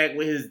moving back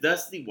with his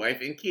dusty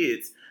wife and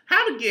kids.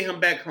 How to get him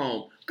back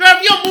home? Girl,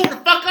 if you don't move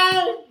the fuck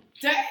on.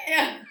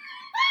 Damn.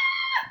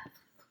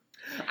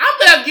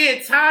 I'm about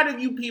getting tired of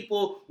you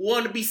people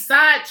wanting to be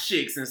side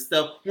chicks and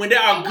stuff when there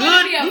are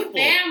good people. Be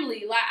a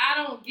family. Like,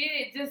 I don't get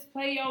it. Just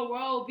play your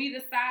role. Be the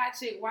side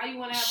chick. Why you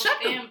want to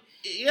have a family?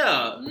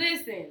 Yeah.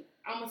 Listen,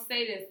 I'm going to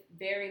say this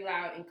very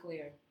loud and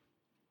clear.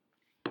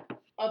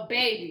 A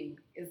baby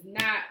is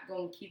not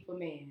going to keep a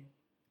man.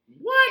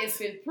 What? It's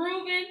been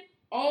proven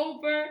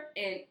over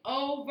and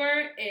over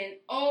and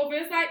over.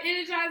 It's like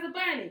Energizer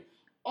Bunny.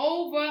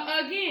 Over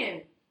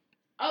again.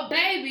 A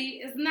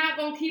baby is not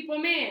going to keep a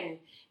man.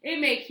 It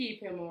may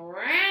keep him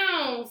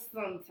around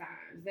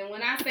sometimes. And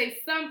when I say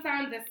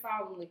sometimes, that's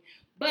solemnly.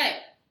 But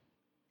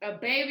a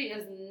baby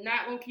is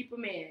not going to keep a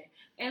man.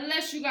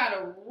 Unless you got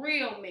a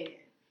real man.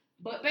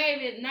 But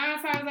baby,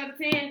 9 times out of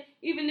 10,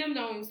 even them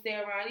don't even stay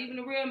around. Even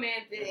the real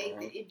man,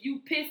 if you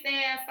piss their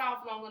ass off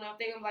long enough,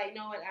 they're going to be like, you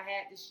know what, I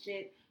had this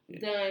shit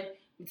done.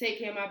 You take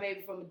care of my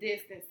baby from a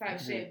distance type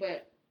shit.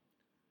 But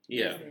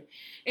yeah, listen,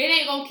 it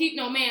ain't going to keep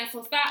no man.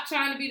 So stop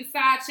trying to be the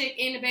side chick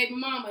and the baby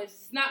mama. It's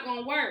just not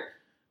going to work.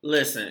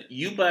 Listen,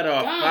 you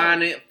better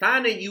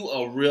finding you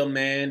a real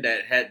man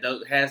that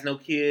has no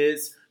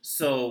kids.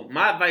 So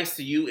my advice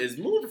to you is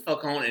move the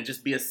fuck on and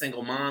just be a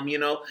single mom. You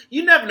know,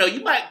 you never know.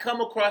 You might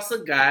come across a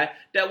guy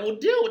that will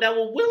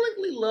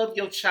willingly love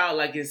your child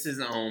like it's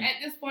his own. At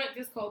this point,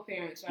 just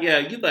co-parent, child. Yeah,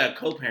 you better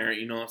co-parent.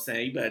 You know what I'm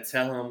saying? You better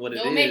tell him what it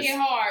is. Don't make it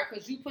hard,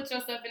 because you put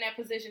yourself in that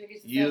position to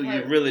get yourself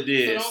hurt. You really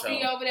did. So don't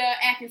be over there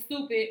acting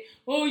stupid.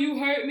 Oh, you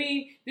hurt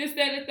me. This,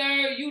 that, and the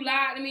third. You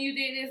lied to me. You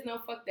did this. No,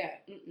 fuck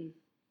that.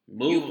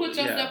 You put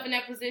yourself in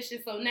that position,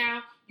 so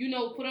now you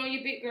know. Put on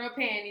your big girl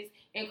panties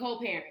and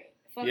co-parent.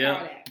 Fuck all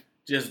that.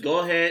 Just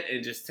go ahead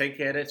and just take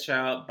care of that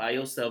child by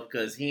yourself,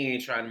 because he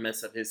ain't trying to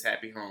mess up his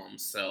happy home.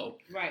 So,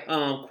 right.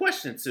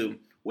 Question 2.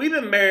 We've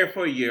been married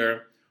for a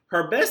year.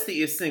 Her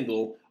bestie is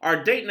single.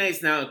 Our date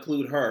nights now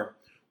include her.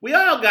 We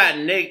all got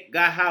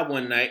high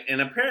one night,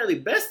 and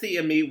apparently bestie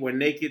and me were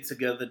naked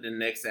together the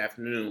next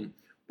afternoon.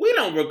 We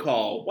don't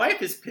recall.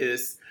 Wife is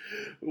pissed.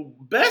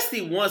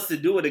 Bestie wants to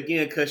do it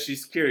again because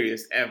she's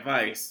curious.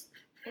 Advice.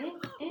 You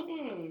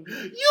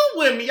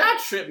with me? Y'all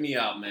trip me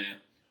out, man.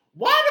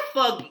 Why the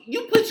fuck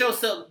you put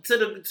yourself to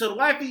the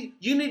wifey?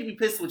 You need to be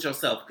pissed with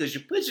yourself because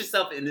you put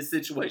yourself in this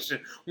situation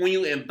when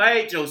you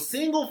invite your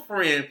single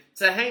friend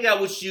to hang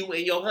out with you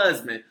and your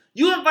husband.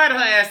 You invite her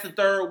ass to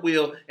third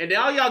wheel, and then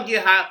all y'all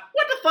get high.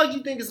 What the fuck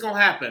you think is gonna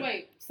happen?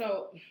 Wait,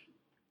 so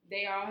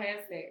they all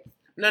had sex?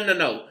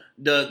 No.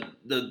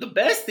 The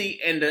bestie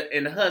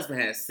and the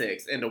husband has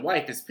sex, and the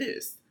wife is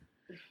pissed.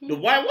 The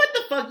wife, what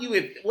the fuck you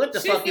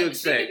expect? She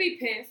could be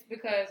pissed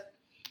because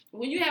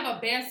when you have a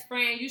best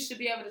friend, you should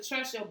be able to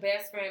trust your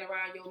best friend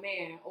around your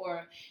man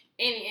or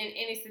in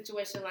any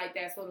situation like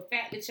that. So the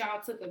fact that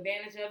y'all took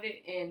advantage of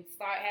it and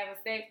start having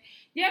sex,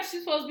 yeah,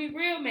 she's supposed to be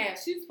real mad.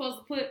 She's supposed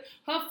to put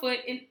her foot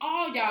in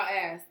all y'all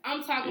ass.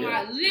 I'm talking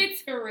about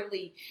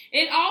literally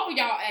in all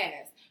y'all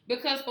ass.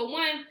 Because for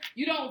one,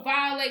 you don't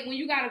violate, when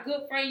you got a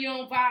good friend, you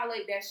don't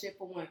violate that shit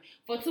for one.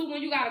 For two,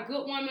 when you got a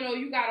good woman or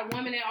you got a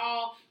woman at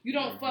all, you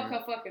don't fuck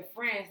her fucking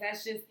friends.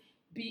 That's just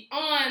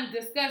beyond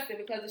disgusting,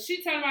 because if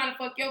she turn around and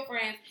fuck your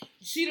friends,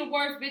 she the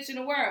worst bitch in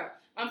the world.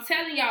 I'm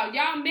telling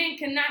y'all men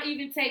cannot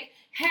even take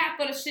half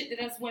of the shit that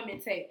us women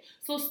take.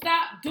 So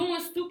stop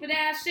doing stupid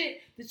ass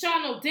shit that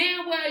y'all know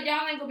damn well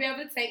y'all ain't gonna be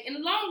able to take in the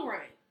long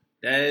run.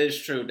 That is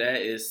true.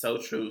 That is so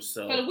true.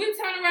 So if we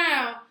turn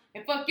around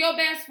and fuck your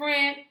best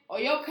friend or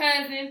your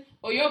cousin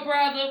or your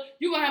brother,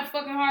 you gonna have a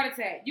fucking heart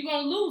attack. You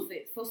gonna lose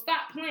it. So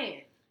stop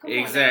playing. Come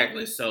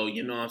exactly. On, so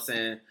you know what I'm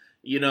saying.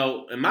 You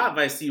know, and my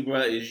advice to you,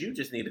 bro, is you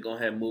just need to go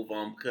ahead and move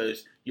on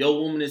because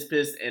your woman is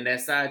pissed and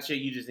that side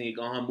chick, you just need to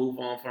go ahead and move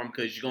on from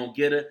because you're going to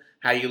get her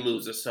how you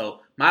lose her.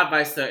 So my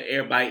advice to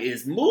everybody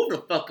is move the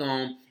fuck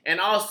on. And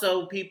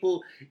also,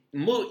 people,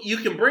 you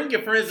can bring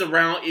your friends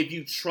around if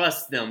you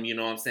trust them, you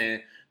know what I'm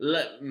saying?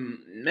 Listen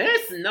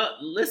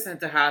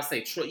to how I say,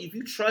 if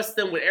you trust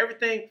them with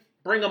everything,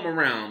 bring them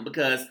around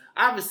because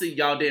obviously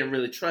y'all didn't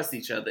really trust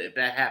each other if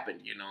that happened,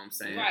 you know what I'm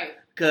saying? Right.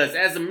 Because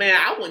as a man,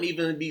 I wouldn't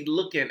even be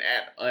looking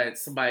at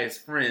somebody's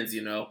friends,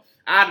 you know.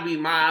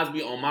 My eyes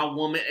be on my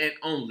woman and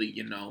only,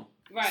 you know.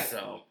 Right.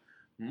 So,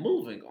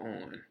 moving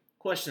on.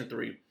 Question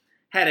 3.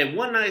 Had a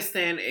one night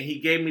stand and he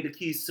gave me the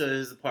keys to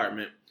his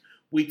apartment.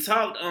 We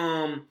talked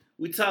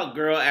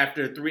girl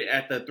after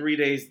 3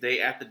 days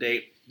date after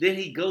date. Then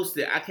he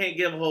ghosted. I can't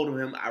get a hold of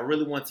him. I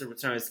really want to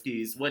return his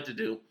keys. What to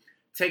do?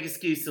 Take his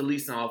keys to the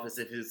leasing office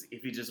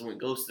if he just went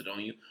ghosted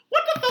on you.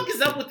 What the fuck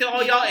is up with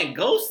all y'all and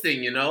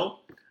ghosting, you know?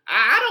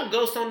 I don't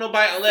ghost on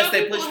nobody unless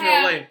they push me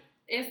away.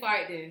 It's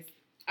like this.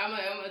 I'm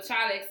gonna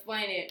try to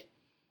explain it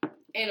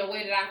in a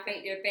way that I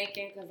think they're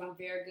thinking because I'm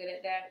very good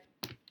at that.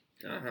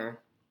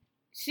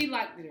 She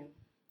liked him.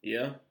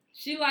 Yeah.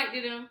 She liked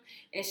him,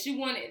 and she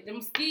wanted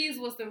them skis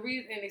was the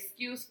reason, an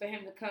excuse for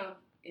him to come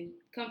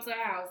to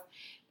her house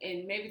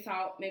and maybe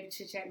talk, maybe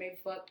chit chat, maybe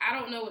fuck. I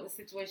don't know what the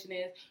situation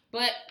is,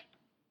 but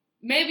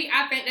maybe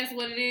I think that's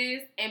what it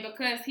is. And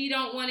because he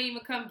don't want to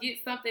even come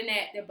get something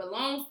that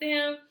belongs to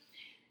him,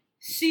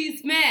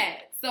 she's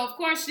mad. So of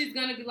course she's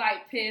gonna be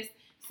like pissed.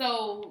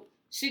 So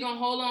she gonna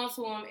hold on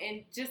to him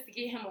and just to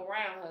get him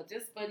around her,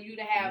 just for you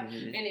to have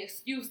an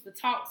excuse to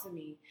talk to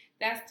me.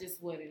 That's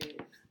just what it is.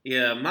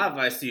 Yeah, my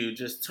advice to you,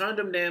 just turn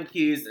them damn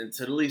keys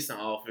into the leasing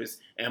office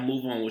and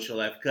move on with your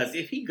life. Because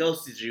if he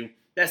ghosted you,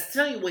 that's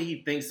telling you what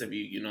he thinks of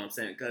you, you know what I'm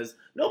saying? Because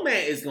no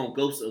man is going to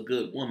ghost a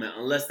good woman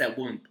unless that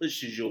woman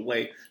pushes you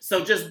away.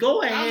 So just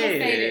go ahead. I'm going to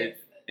say this.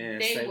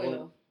 And they say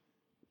will.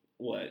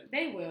 What?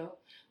 They will.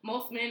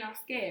 Most men are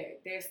scared.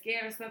 They're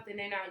scared of something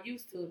they're not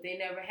used to if they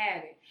never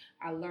had it.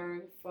 I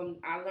learned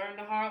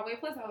the hard way.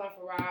 Plus I learned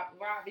from Rob.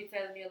 Rob be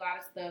telling me a lot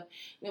of stuff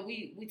that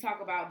we talk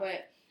about.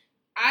 But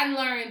I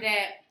learned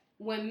that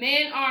when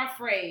men are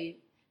afraid,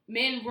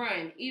 men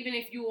run. Even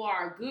if you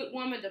are a good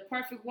woman, the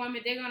perfect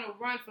woman, they're going to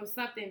run from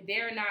something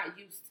they're not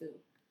used to.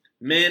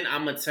 Men,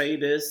 I'm going to tell you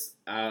this.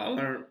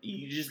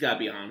 You just got to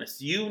be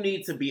honest. You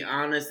need to be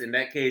honest. In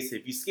that case,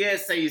 if you're scared,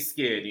 say you're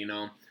scared, you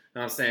know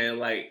what I'm saying?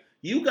 Like,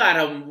 you got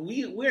to,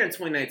 we're in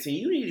 2019.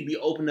 You need to be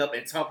open up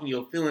and talking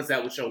your feelings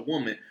out with your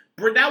woman.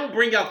 That will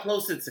bring y'all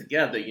closer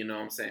together, you know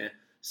what I'm saying?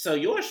 So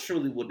yours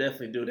truly will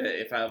definitely do that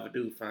if I ever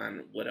do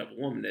find whatever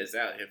woman that's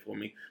out here for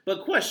me.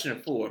 But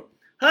question 4.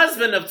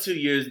 Husband of 2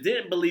 years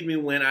didn't believe me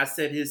when I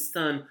said his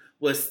son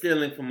was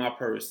stealing from my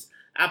purse.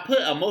 I put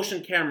a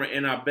motion camera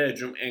in our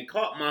bedroom and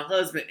caught my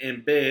husband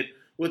in bed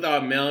with our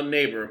male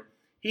neighbor.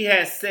 He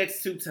had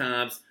sex 2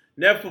 times,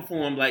 never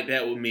performed like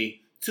that with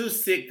me. Too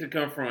sick to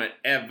confront.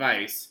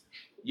 Advice.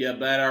 You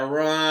better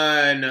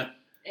run.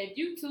 If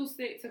you too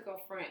sick to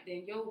confront,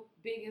 then your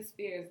biggest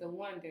fear is to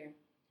wonder,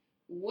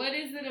 what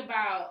is it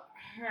about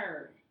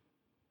her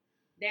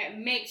that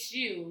makes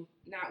you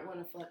not want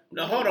to fuck?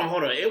 No, hold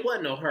on. It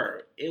wasn't no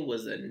her. It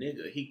was a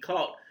nigga.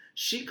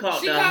 She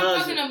caught the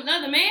husband. Fucking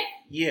another man?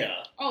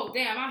 Yeah. Oh,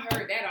 damn, I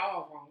heard that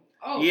all wrong.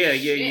 Oh,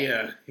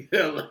 yeah.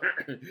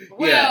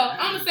 Well,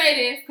 I'm going to say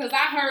this because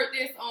I heard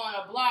this on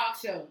a blog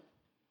show.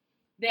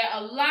 That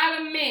a lot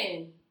of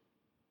men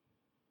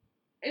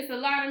it's a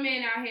lot of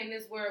men out here in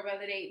this world,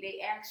 whether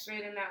they act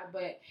straight or not,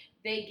 but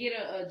they get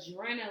an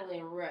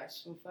adrenaline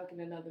rush from fucking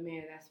another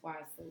man. That's why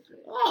it's so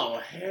good. Oh,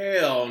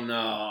 hell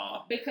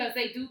no. Because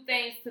they do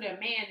things to their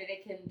man that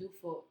they couldn't do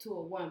to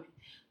a woman.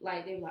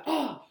 Like, they're like,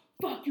 oh,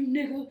 fuck you,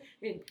 nigga.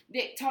 And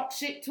they talk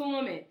shit to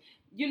him. And,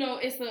 you know,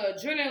 it's an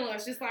adrenaline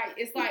rush. It's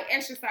like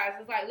exercise.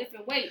 It's like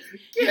lifting weights.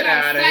 Get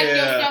out of psych here.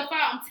 yourself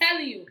out. I'm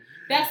telling you.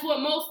 That's what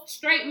most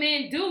straight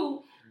men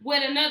do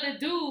with another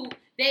dude.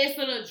 It's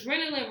an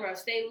adrenaline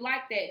rush. They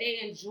like that. They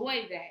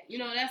enjoy that. You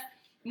know, that's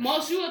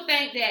most you would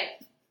think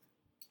that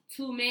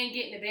two men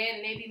get in the bed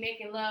and they be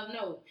making love.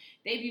 No,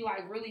 they be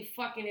like really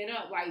fucking it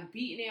up, like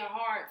beating it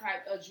hard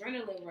type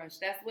adrenaline rush.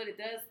 That's what it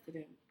does to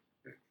them.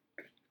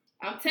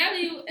 I'm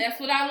telling you,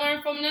 that's what I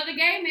learned from another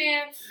gay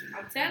man.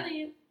 I'm telling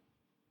you.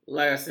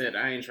 Like I said,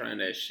 I ain't trying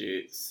that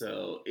shit,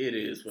 so it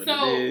is what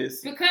So, it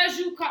is. because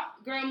you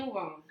girl, move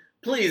on.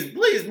 Please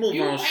move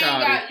on,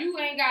 Shawty. You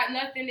ain't got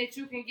nothing that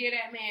you can get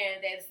that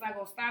man that's not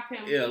gonna stop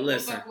him. Yeah,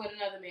 listen. Fuck with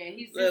another man.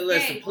 He's just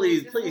listen, gay,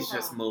 please move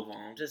just on. move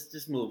on.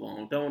 Just move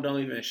on. Don't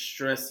even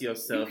stress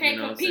yourself. You can't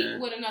know compete what I'm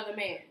saying? with another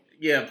man.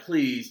 Yeah,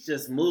 please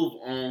just move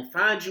on.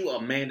 Find you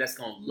a man that's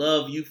gonna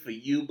love you for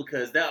you,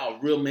 because there are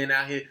real men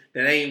out here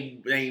that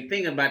ain't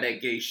thinking about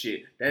that gay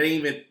shit.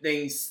 They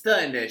ain't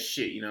studying that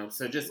shit, you know.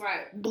 So just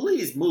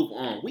please move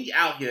on. We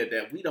out here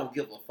that we don't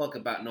give a fuck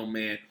about no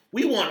man.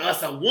 We want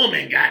us a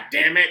woman, god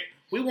damn it.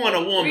 We want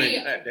a woman.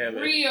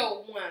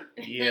 Real woman.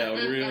 Yeah,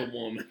 a real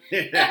woman.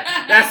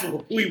 That's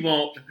what we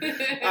want.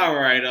 All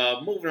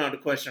right, moving on to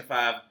question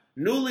 5.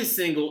 Newly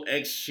single,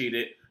 ex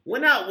cheated,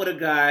 went out with a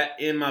guy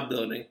in my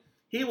building.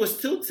 He was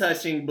too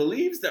touching,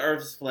 believes the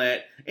earth is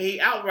flat, and he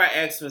outright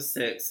asked for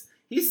sex.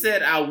 He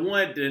said I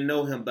wanted to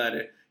know him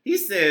better. He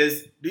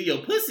says, do your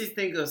pussies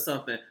think of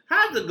something?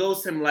 How to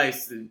ghost him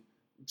nicely?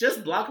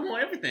 Just block him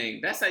on everything.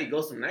 That's how you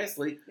ghost him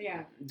nicely.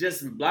 Yeah.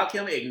 Just block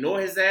him, ignore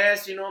his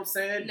ass, you know what I'm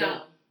saying?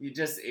 No. You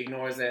just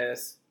ignore his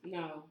ass.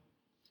 No.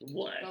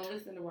 What? Don't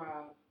listen to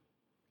Rob.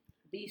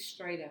 Be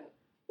straight up.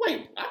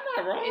 Wait, I'm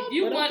not Rob. If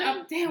you want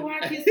up, damn,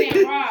 why I keep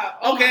saying Rob?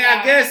 Oh okay,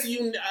 I guess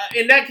you.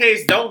 In that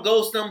case, don't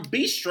ghost him.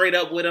 Be straight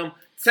up with him.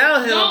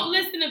 Tell him. Don't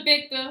listen to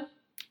Victor.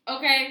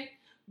 Okay,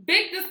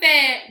 Victor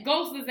said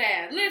ghost his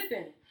ass.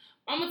 Listen,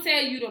 I'm gonna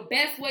tell you the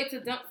best way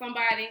to dump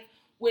somebody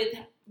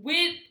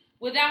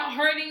without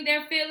hurting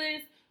their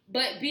feelings,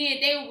 but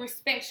they will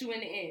respect you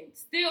in the end.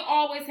 Still,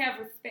 always have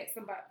respect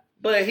somebody.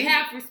 But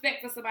have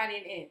respect for somebody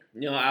in the end.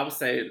 You know, I would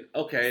say,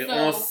 okay,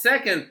 on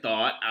second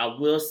thought, I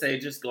will say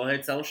just go ahead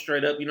and tell them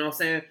straight up, you know what I'm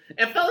saying?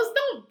 And fellas,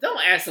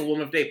 don't ask a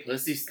woman if they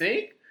pussy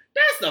stink.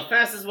 That's the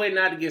fastest way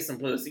not to get some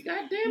pussy.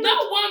 God damn it. No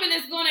woman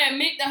is going to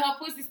admit that her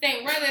pussy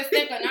stink, whether it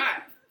stink or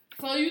not.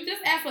 So you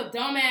just ask a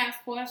dumbass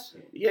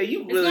question. Yeah,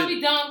 you really... It's going to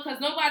be dumb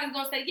because nobody's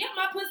going to say, yeah,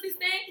 my pussy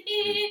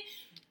stink.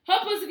 Her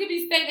pussy could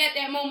be stank at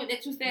that moment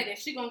that you said that.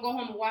 She gonna go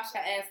home and wash her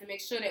ass and make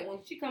sure that when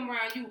she come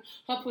around you,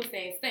 her pussy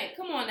ain't stank.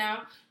 Come on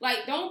now.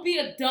 Like, don't be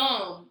a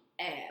dumb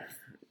ass.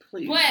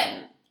 Please but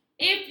don't.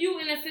 If you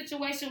in a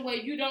situation where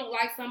you don't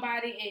like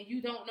somebody and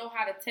you don't know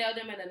how to tell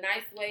them in a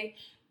nice way,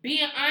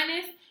 being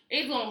honest,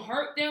 it's gonna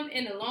hurt them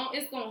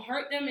it's gonna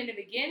hurt them in the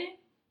beginning.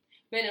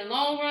 But in the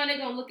long run, they're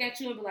gonna look at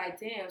you and be like,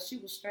 damn, she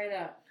was straight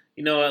up.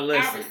 You know what,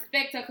 listen. I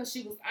respect her because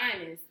she was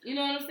honest. You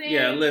know what I'm saying?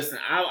 Yeah, listen,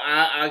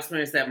 I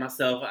experienced that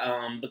myself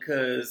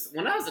because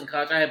when I was in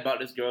college, I had bought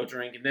this girl a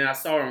drink, and then I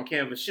saw her on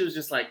campus. She was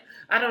just like,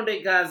 I don't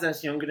date guys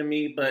that's younger than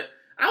me, but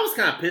I was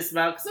kind of pissed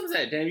about it because I was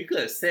like, damn, you could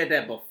have said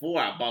that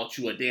before I bought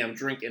you a damn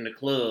drink in the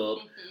club.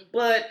 Mm-hmm.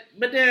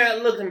 But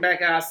then looking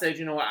back, I said,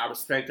 you know what, I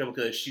respect her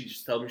because she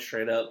just told me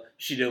straight up.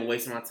 She didn't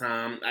waste my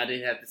time. I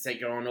didn't have to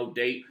take her on no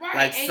date. Right,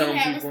 like and some you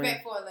have people.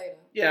 Respect for her later.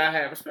 Yeah, I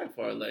have respect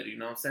for her later, you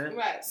know what I'm saying?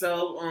 Right.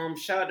 So,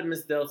 shout out to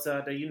Miss Delta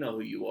out there. You know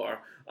who you are.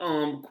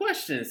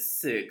 Question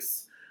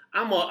 6.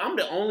 I'm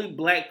the only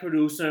black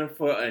producer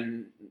for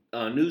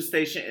a news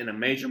station in a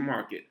major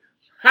market.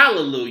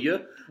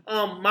 Hallelujah.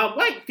 My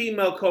white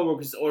female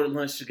coworkers order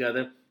lunch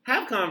together,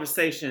 have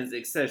conversations,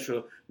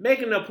 etc.,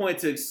 making a point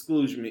to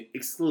exclude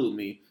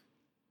me.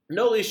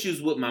 No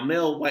issues with my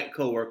male white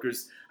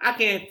coworkers. I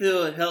can't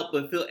help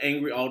but feel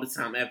angry all the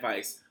time.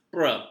 Advice.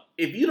 Bruh,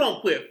 if you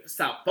don't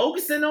stop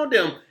focusing on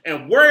them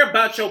and worry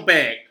about your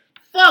bag.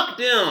 Fuck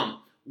them.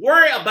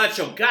 Worry about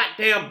your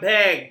goddamn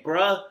bag,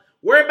 bruh.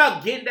 Worry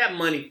about getting that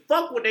money.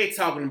 Fuck what they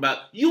talking about.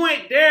 You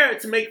ain't there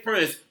to make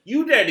friends.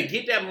 You there to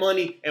get that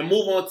money and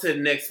move on to the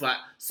next spot.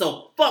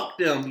 So fuck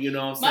them, you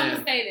know what I'm saying? I'm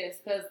going to say this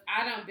because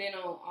I done been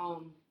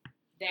on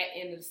that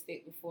end of the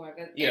stick before.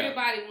 Because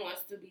everybody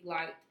wants to be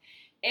liked.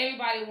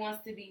 Everybody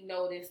wants to be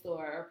noticed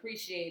or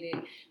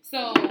appreciated.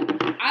 So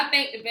I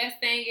think the best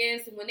thing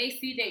is when they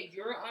see that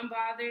you're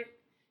unbothered,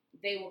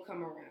 they will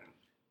come around.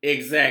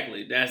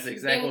 Exactly. That's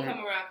exactly. They will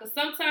come around. Because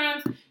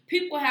sometimes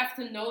people have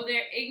to know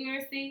their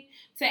ignorancy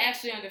to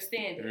actually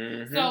understand it.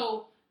 Mm-hmm.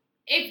 So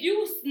if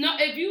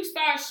you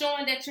start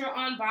showing that you're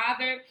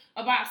unbothered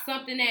about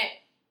something that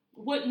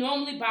would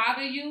normally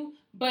bother you,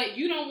 but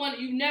you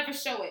never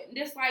show it. And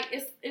it's like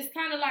it's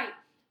kind of like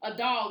a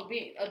dog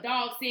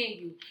seeing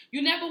you.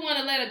 You never want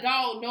to let a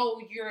dog know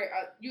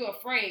you're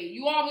afraid.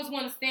 You always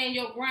want to stand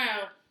your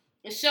ground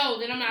and show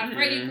that I'm not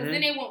afraid of you, because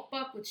then they won't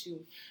fuck with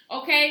you.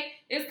 Okay?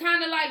 It's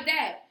kind of like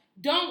that.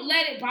 Don't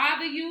let it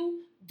bother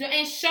you,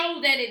 and show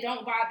that it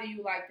don't bother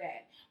you like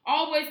that.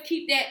 Always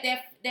keep that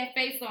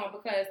face on,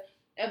 because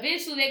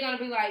eventually they're gonna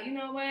be like, you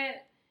know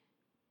what?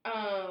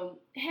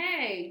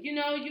 Hey, you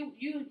know, you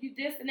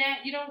this and that,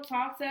 you don't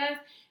talk to us,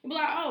 and be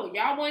like, oh,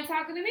 y'all weren't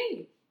talking to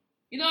me.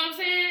 You know what I'm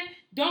saying?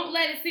 Don't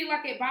let it seem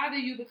like it bother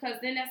you, because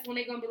then that's when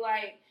they're gonna be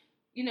like,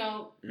 you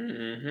know,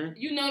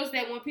 you notice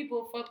that when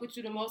people fuck with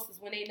you the most is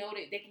when they know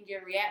that they can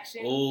get a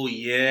reaction. Oh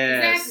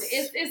yes,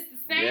 exactly. It's the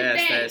same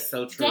thing. That's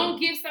so true. Don't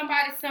give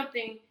somebody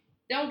something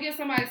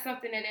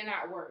that they're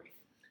not worth.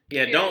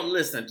 Yeah,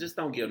 just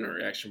don't give them a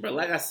reaction, bro.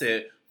 Like I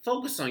said,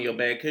 focus on your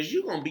bag, because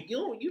you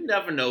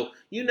never know.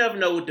 You never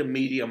know with the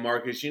media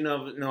markets. You know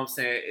what I'm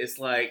saying? It's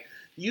like,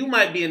 you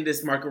might be in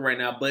this market right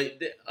now, but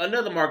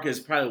another market is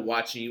probably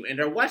watching you, and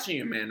they're watching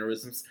your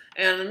mannerisms,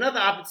 and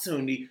another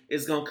opportunity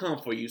is going to come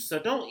for you. So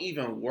don't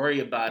even worry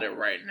about it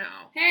right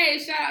now. Hey,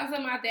 shout out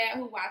to my dad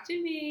who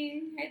watching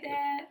me. Hey,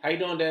 Dad. How you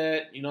doing,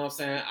 Dad? You know what I'm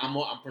saying?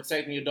 I'm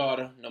protecting your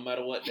daughter no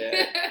matter what,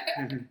 Dad.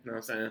 You know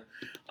what I'm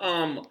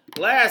saying?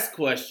 Last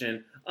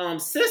question.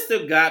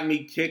 Sister got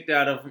kicked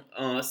out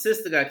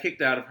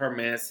of her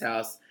man's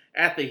house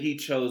after he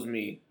chose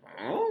me.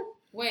 Oh?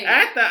 Wait.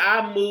 After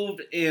I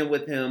moved in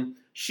with him,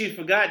 she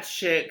forgot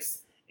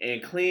checks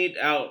and cleaned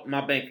out my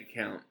bank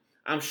account.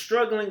 I'm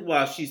struggling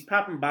while she's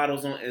popping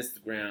bottles on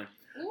Instagram.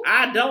 Ooh.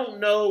 I don't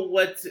know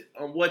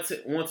want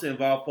to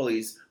involve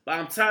police, but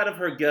I'm tired of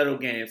her ghetto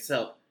games.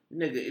 So,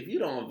 nigga, if you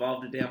don't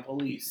involve the damn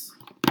police,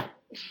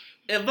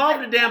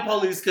 involve the damn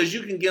police, because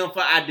you can get them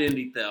for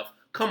identity theft.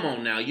 Come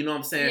on now, you know what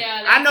I'm saying?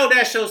 Yeah, I know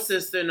that's your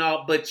sister and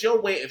all, but your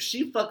way, if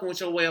she fucking with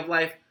your way of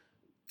life,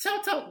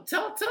 tell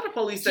the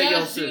police that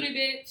your sister.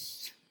 Judy, bitch.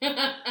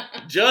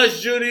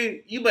 Judge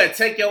Judy, you better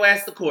take your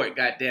ass to court,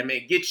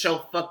 goddammit. Get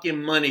your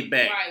fucking money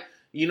back. Right.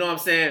 You know what I'm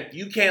saying?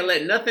 You can't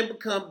let nothing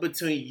become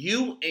between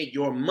you and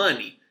your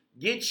money.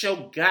 Get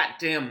your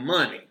goddamn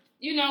money.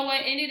 You know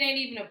what? And it ain't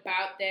even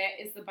about that.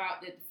 It's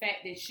about the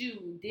fact that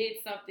you did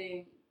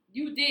something.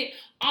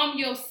 I'm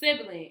your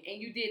sibling,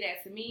 and you did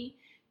that to me.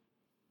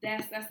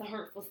 That's a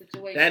hurtful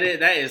situation. That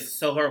is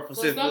so hurtful.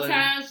 So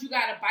sometimes you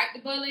gotta bite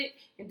the bullet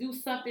and do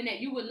something that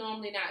you would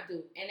normally not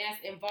do, and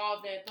that's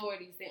involve the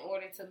authorities in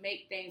order to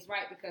make things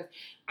right. Because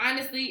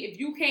honestly, if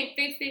you can't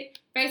fix it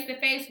face to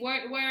face,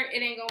 word to word,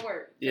 it ain't gonna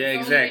work. Yeah,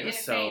 exactly.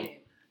 So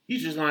you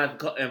just gonna have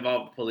to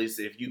involve the police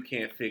if you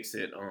can't fix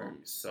it.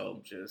 So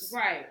just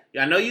right.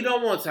 Yeah, I know you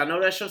don't want to. I know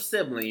that's your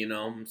sibling. You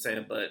know what I'm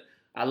saying, but.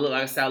 I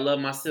love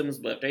my siblings,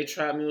 but if they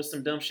try me with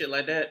some dumb shit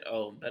like that,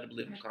 better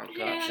believe I'm calling the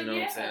cops, you know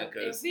what I'm saying?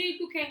 Cause if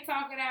you can't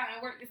talk it out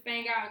and work this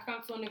thing out and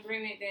come to an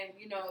agreement, then,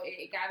 you know,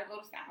 it gotta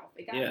go south.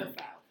 It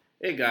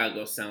gotta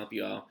go south,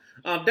 y'all.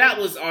 That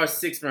was our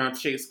 6 round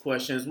chicks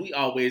questions. We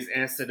always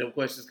answer them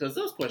questions because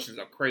those questions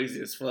are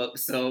crazy as fuck.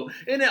 So,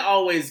 and it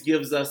always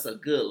gives us a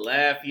good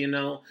laugh, you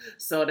know?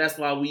 So that's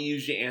why we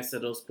usually answer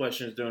those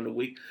questions during the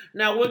week.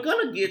 Now, we're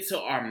gonna get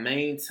to our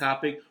main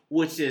topic,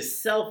 which is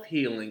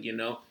self-healing, you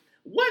know?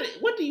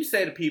 What do you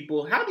say to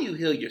people? How do you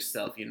heal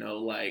yourself? You know,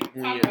 like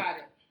when talk about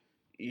it.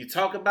 You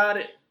talk about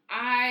it.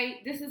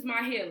 This is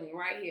my healing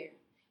right here.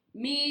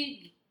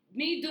 Me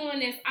doing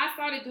this. I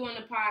started doing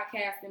the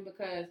podcasting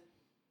because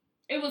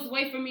it was a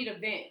way for me to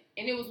vent,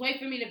 and it was a way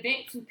for me to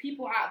vent to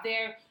people out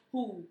there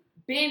who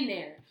been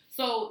there.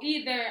 So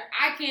either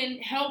I can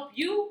help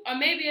you, or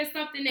maybe it's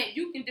something that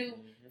you can do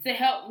to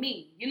help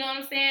me. You know what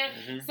I'm saying?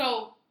 Mm-hmm.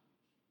 So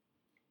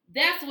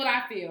that's what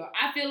I feel.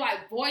 I feel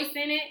like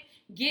voicing it,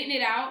 getting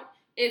it out,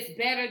 is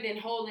better than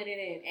holding it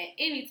in at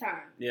any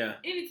time. Yeah.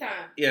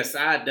 Anytime. Yes,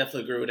 I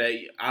definitely agree with that.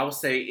 I would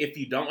say if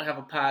you don't have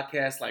a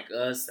podcast like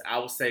us, I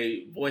would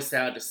say voice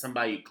out to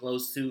somebody you're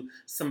close to,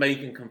 somebody you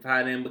can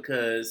confide in,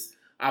 because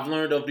I've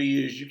learned over the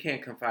years you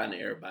can't confide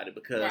in everybody,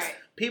 because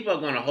people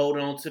are going to hold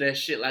on to that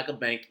shit like a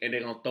bank, and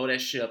they're going to throw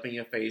that shit up in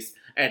your face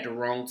at the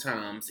wrong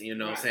times. You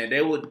know what I'm saying?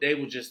 They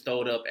would just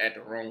throw it up at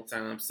the wrong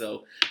time.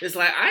 So it's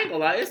like, I ain't going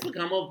to lie, it's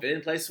become a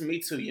venting place for me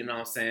too. You know what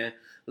I'm saying?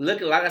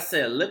 Like I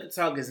said, Liquor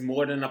Talk is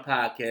more than a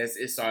podcast.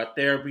 It's our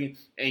therapy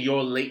and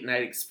your late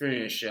night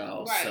experience,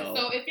 y'all. Right.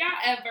 So if y'all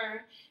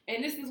ever,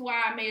 and this is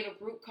why I made a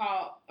group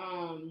called,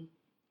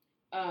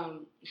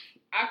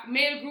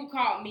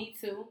 Me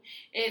Too.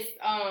 It's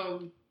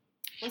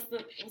what's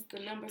the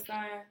number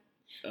sign?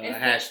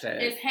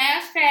 Hashtag. It's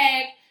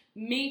hashtag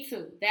Me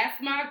Too.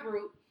 That's my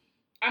group.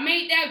 I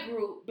made that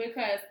group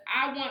because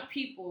I want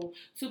people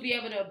to be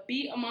able to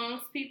be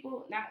amongst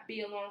people, not be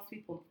amongst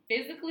people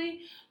physically,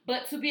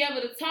 but to be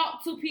able to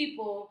talk to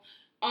people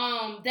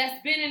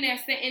that's been in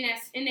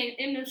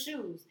their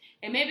shoes,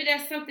 and maybe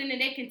that's something that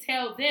they can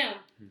tell them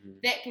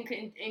that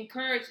can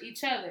encourage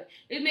each other.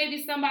 It may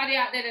be somebody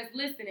out there that's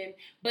listening,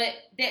 but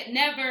that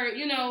never,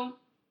 you know,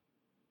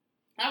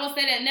 I would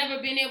say that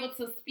never been able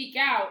to speak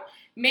out.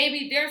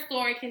 Maybe their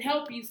story can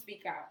help you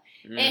speak out.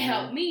 It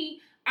helped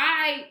me.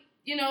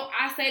 you know,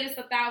 I say this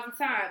 1,000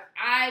 times.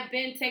 I've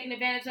been taken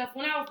advantage of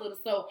when I was little.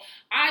 So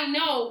I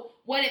know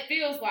what it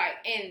feels like.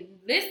 And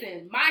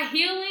listen, my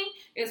healing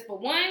is, for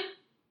one,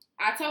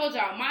 I told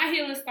y'all, my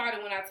healing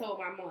started when I told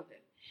my mother.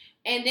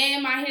 And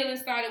then my healing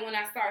started when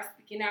I started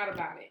speaking out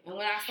about it. And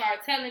when I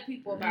started telling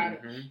people about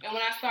it. And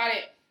when I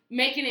started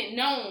making it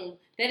known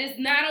that it's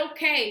not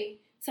okay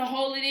to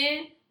hold it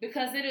in,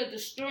 because it'll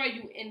destroy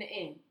you in the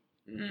end.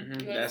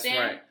 Mm-hmm. That's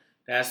right.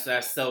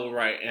 That's so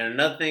right. And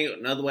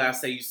another way I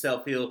say you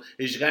self-heal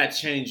is you gotta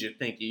change your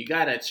thinking. You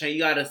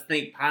gotta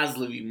think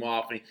positively more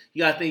often.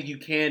 You gotta think you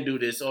can do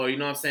this, or you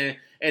know what I'm saying?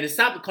 And it's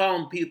stop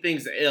calling people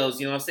things L's,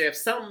 you know what I'm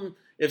saying?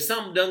 If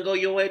something doesn't go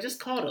your way, just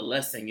call it a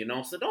lesson, you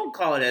know? So don't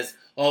call it as,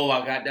 oh,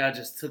 I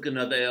just took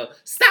another L.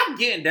 Stop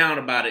getting down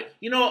about it.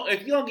 You know,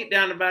 if you don't get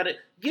down about it,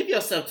 give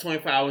yourself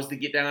 24 hours to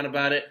get down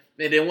about it.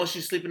 And then once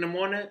you sleep in the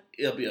morning,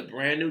 it'll be a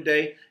brand new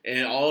day,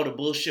 and all the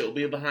bullshit will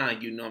be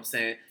behind you, you know what I'm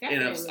saying?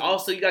 Definitely. And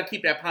also, you got to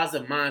keep that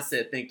positive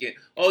mindset thinking,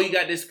 oh, you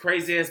got this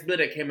crazy-ass bill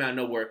that came out of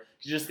nowhere.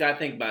 You just got to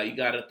think about it. You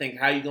got to think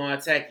how you going to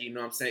attack it, you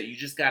know what I'm saying? You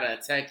just got to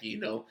attack it, you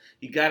know?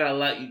 You can't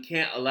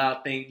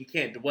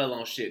dwell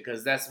on shit,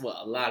 because that's what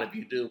a lot of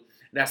you do.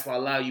 That's why a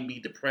lot of you be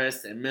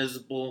depressed and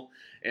miserable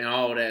and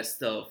all that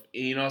stuff.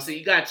 And, you know, so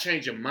you got to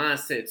change your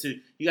mindset,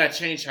 too. You got to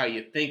change how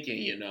you're thinking,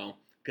 you know?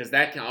 Because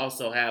that can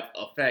also have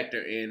a factor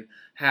in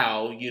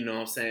how, you know what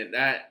I'm saying,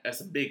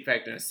 that's a big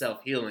factor in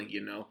self-healing,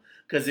 you know.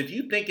 Because if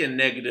you thinking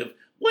negative,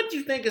 what do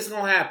you think is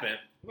going to happen?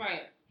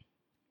 Right.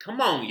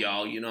 Come on,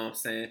 y'all, you know what I'm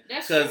saying?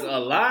 That's Because true. a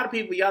lot of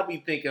people, y'all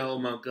be thinking, oh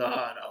my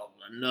God,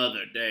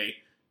 another day.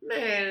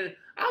 Man,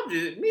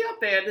 me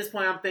up there at this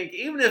point, I'm thinking,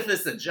 even if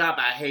it's a job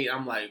I hate,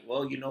 I'm like,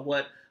 well, you know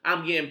what?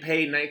 I'm getting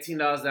paid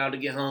 $19 an hour to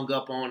get hung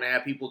up on, to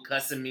have people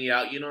cussing me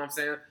out, you know what I'm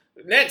saying?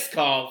 Next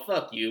call,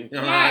 fuck you.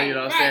 Right, you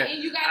know what I'm saying?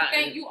 And you gotta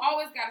think, you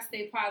always gotta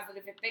stay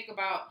positive and think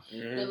about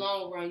the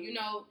long run. You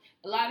know,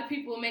 a lot of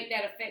people make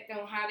that effect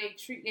on how they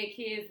treat their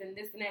kids and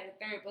this and that and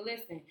the third. But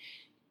listen,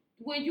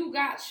 when you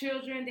got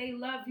children, they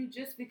love you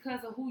just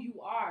because of who you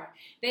are.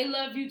 They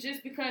love you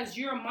just because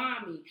you're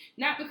mommy.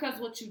 Not because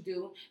what you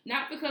do.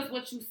 Not because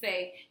what you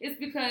say. It's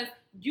because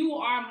you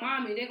are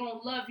mommy. They're going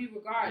to love you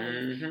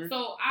regardless. Mm-hmm.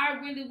 So I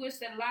really wish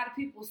that a lot of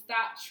people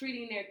stop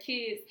treating their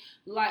kids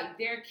like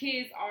their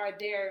kids are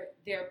their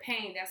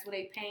pain. That's where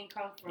their pain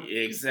comes from.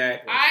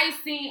 Exactly.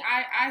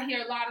 I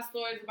hear a lot of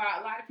stories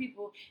about a lot of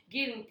people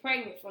getting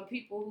pregnant from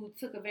people who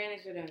took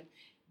advantage of them.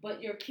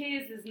 But your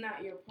kids is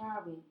not your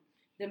problem.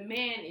 The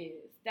man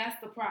is. That's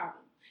the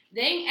problem.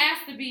 They didn't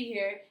ask to be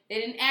here. They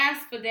didn't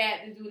ask for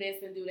that, to do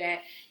this and do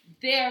that.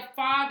 Their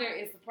father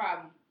is the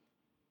problem.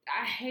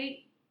 I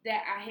hate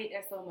that. I hate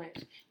that so much.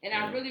 And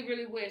I really,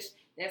 really wish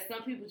that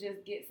some people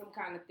just get some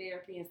kind of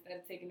therapy instead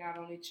of taking out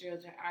on their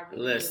children. I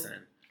really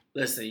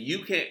Listen,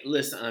 you can't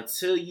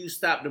until you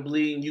stop the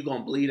bleeding, you're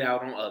gonna bleed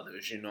out on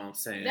others, you know what I'm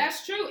saying?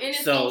 That's true. And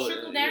it's gonna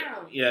trickle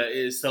down.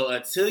 Yeah, so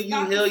until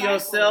you heal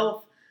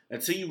yourself,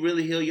 until you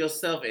really heal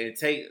yourself and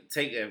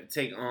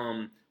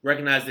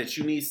recognize that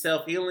you need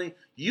self-healing,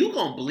 you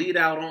gonna bleed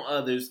out on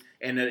others,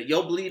 and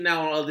your bleeding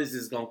out on others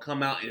is gonna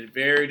come out in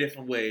very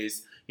different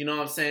ways. You know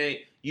what I'm saying?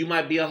 You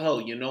might be a hoe.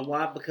 You know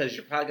why? Because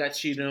you probably got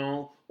cheated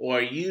on,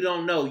 or you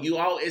don't know.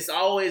 It's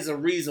always a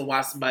reason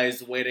why somebody's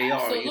the way they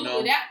are. You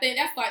know?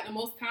 That's like the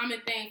most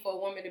common thing for a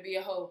woman to be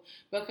a hoe,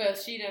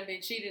 because she done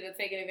been cheated or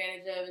taken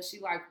advantage of, and she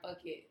like, fuck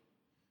it.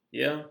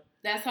 Yeah.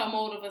 That's her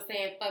motive of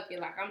saying fuck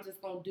it. Like, I'm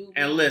just gonna do me.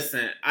 And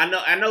listen,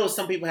 I know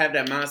some people have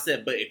that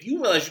mindset, but if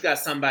you realize you got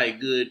somebody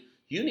good,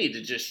 you need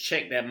to just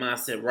check that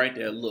mindset right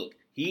there. Look,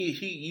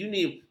 you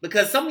need,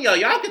 because some of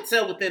y'all can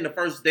tell within the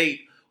first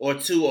date or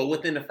two, or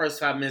within the first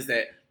 5 minutes,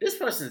 that this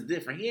person's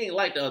different. He ain't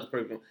like the other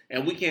person,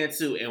 and we can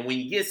too. And when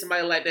you get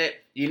somebody like that,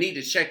 you need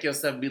to check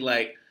yourself and be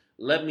like,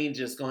 let me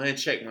just go ahead and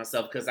check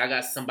myself, because I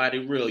got somebody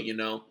real, you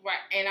know. Right,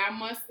 and I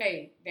must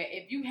say that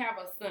if you have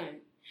a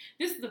son,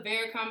 this is a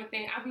very common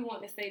thing. I be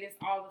wanting to say this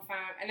all the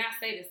time, and I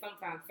say this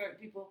sometimes, certain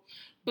people.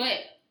 But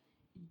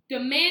the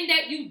man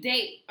that you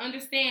date,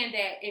 understand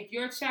that if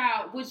your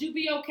child, would you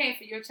be okay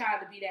for your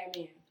child to be that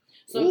man?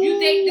 So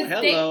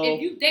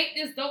if you date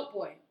this dope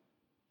boy,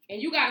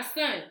 and you got a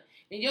son,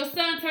 and your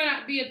son turned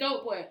out to be a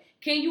dope boy,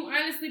 can you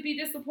honestly be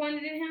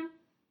disappointed in him?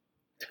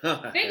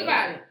 Think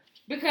about it,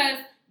 because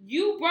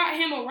you brought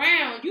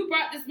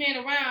this man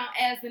around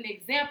as an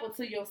example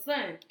to your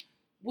son.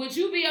 Would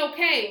you be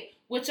okay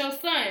with your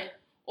son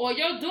or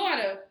your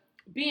daughter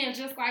being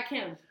just like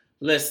him?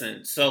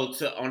 Listen, so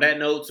on that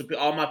note, to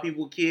all my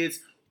people with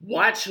kids,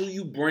 watch who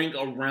you bring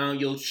around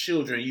your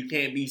children. You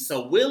can't be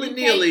so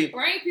willy-nilly.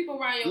 Bring people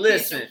around your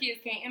kids your kids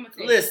can't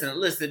imitate.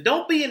 Listen.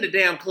 Don't be in the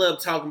damn club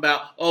talking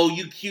about, oh,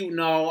 you cute and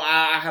all.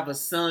 I have a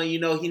son, you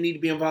know, he need to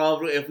be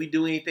involved if we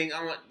do anything.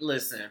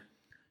 Listen.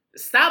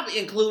 Stop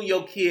including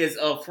your kids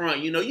up front.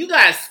 You know, you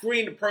got to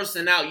screen the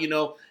person out, you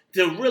know,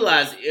 to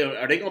realize,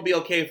 are they going to be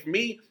okay for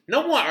me?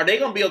 Number one, are they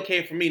going to be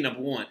okay for me, number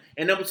one?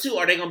 And number two,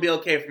 are they going to be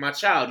okay for my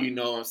child? You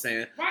know what I'm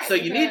saying? Right, so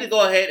you need to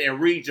go ahead and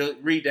read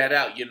that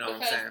out, you know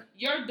what I'm saying?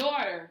 Your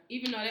daughter,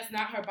 even though that's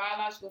not her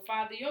biological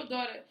father, your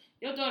daughter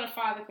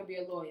father could be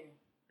a lawyer.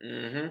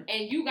 Mm-hmm.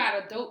 and you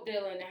got a dope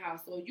dealer in the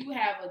house, or you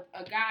have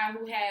a guy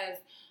who has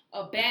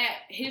a bad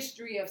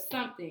history of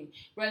something,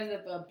 whether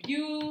it's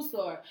abuse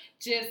or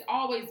just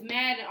always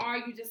mad and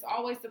argue, just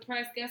always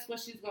depressed, guess what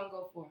she's going to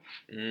go for?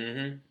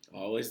 Mm-hmm.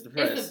 Always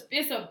depressed.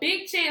 It's a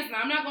big chance. Now,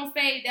 I'm not going to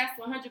say that's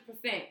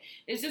 100%.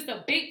 It's just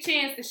a big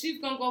chance that she's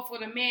going to go for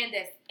the man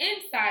that's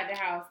inside the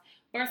house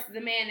versus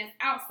the man that's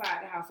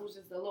outside the house, which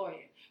is the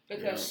lawyer.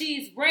 Because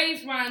she's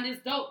raised around this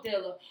dope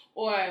dealer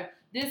or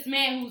this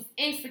man who's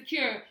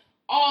insecure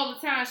all the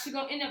time. She's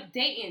going to end up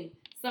dating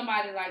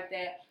somebody like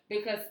that.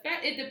 Because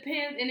it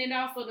depends, and it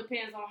also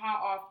depends on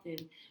how often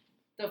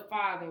the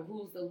father,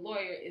 who's the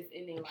lawyer, is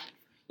in their life.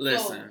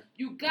 Listen. So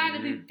you got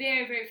to be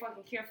very, very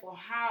fucking careful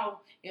how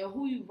and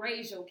who you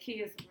raise your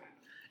kids around.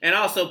 And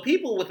also,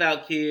 people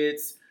without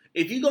kids,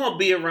 if you're going to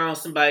be around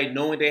somebody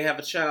knowing they have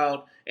a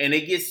child and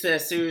it gets to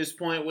that serious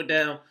point with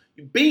them,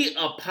 be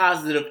a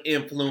positive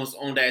influence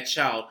on that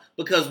child.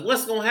 Because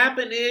what's going to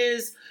happen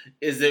is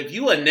if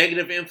you a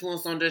negative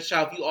influence on that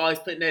child, if you always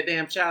putting that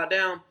damn child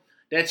down,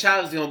 that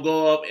child is gonna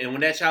go up, and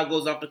when that child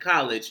goes off to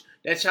college,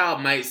 that child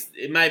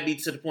might be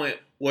to the point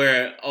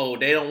where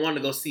they don't want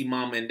to go see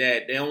mama and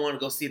dad, they don't want to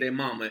go see their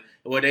mama,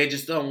 or they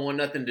just don't want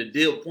nothing to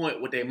deal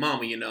point with their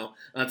mama,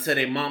 until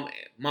their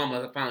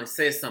mama finally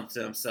says something to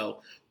them. So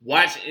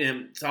watch,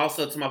 and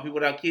also to my people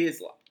without kids,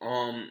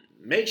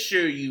 make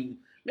sure you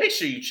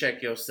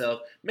check yourself.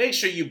 Make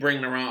sure you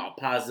bring around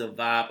a positive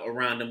vibe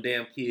around them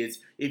damn kids.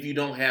 If you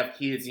don't have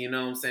kids, you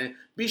know what I'm saying?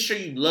 Be sure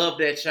you love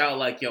that child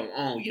like your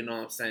own, you know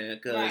what I'm saying?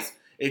 Because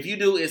if you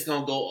do, it's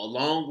going to go a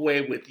long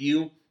way with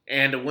you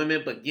and the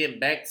women. But getting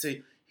back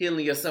to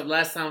healing yourself,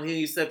 last time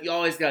healing yourself, you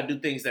always got to do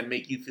things that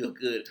make you feel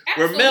good.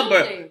 Absolutely.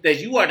 Remember that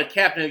you are the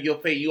captain of your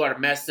fate. You are the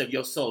master of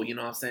your soul, you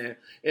know what I'm saying?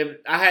 And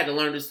I had to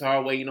learn this the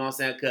hard way, you know what I'm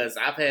saying? Because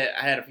I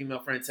had a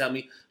female friend tell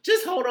me,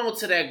 just hold on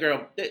to that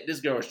girl.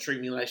 This girl was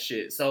treating me like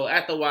shit. So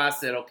after a while, I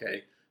said,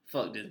 okay,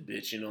 fuck this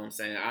bitch, you know what I'm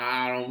saying?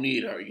 I don't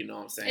need her, you know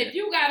what I'm saying? If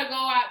you got to go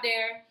out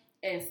there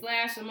and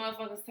slash some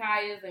motherfuckers'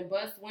 tires and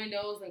bust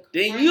windows and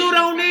then you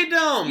don't need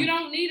them. You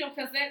don't need them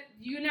because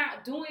you're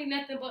not doing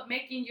nothing but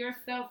making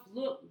yourself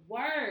look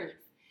worse.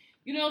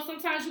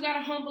 Sometimes you gotta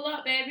humble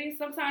up, baby.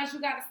 Sometimes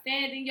you gotta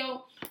stand in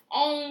your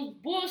own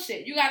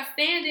bullshit. You gotta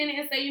stand in it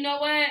and say, you know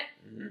what?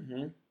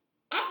 Mm-hmm.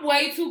 I'm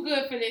way too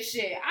good for this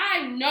shit.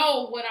 I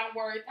know what I'm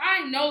worth.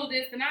 I know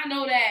this and I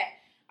know that.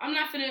 I'm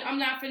not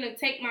finna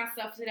take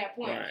myself to that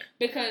point. Right.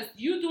 Because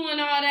you doing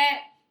all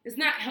that, it's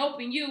not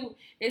helping you.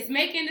 It's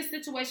making the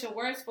situation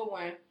worse, for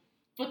one.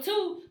 For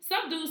two,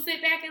 some dudes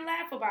sit back and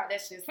laugh about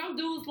that shit. Some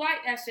dudes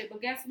like that shit,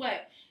 but guess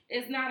what?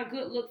 It's not a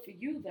good look for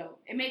you, though.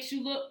 It makes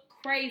you look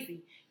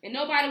crazy. And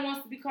nobody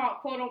wants to be called,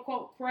 quote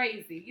unquote,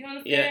 crazy. You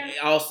understand?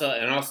 Yeah,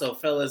 also,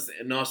 fellas,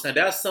 you know what I'm saying?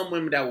 There's some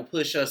women that will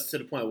push us to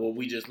the point where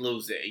we just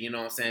lose it, you know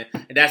what I'm saying?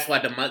 And that's why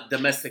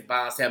domestic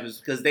violence happens,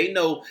 because they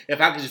know if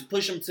I can just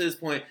push him to this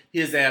point,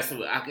 his ass,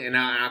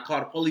 I call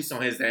the police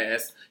on his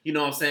ass. You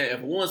know what I'm saying?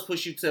 If a woman's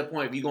push you to the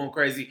point, if you're going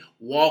crazy,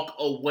 walk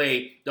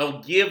away.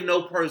 Don't give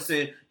no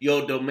person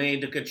your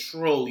domain to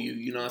control you,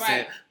 you know what I'm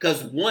saying?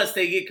 Because once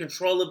they get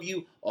control of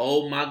you,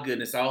 oh my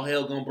goodness, all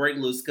hell gonna break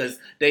loose, because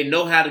they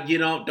know how to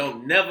get on.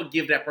 Don't never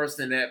give that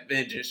person that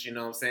vengeance, you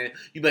know what I'm saying?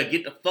 You better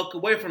get the fuck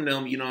away from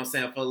them, you know what I'm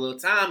saying, for a little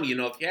time, if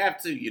you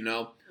have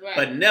to, Right.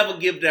 But never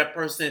give that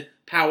person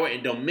power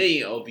and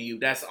dominion over you.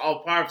 That's all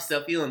part of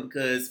self-healing,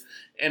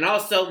 and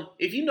also,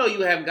 if you know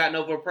you haven't gotten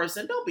over a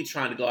person, don't be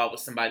trying to go out with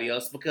somebody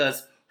else,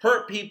 because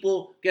hurt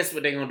people, guess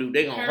what they're gonna do?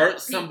 They're gonna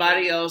hurt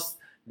somebody else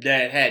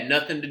that had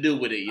nothing to do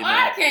with it,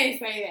 I can't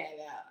say that,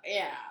 though.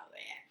 Yeah.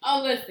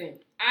 Oh, listen.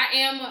 I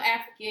am an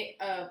advocate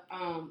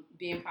of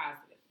being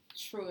positive.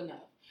 True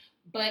enough.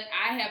 But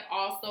I have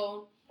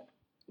also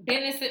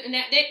been in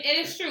that.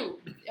 It is true.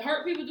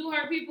 Hurt people do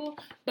hurt people.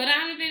 But I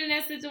haven't been in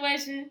that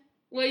situation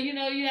where, you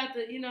have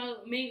to,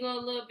 mingle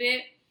a little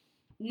bit.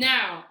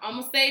 Now, I'm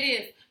going to say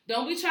this.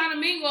 Don't be trying to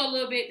mingle a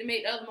little bit to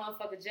make the other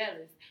motherfucker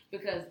jealous.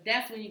 Because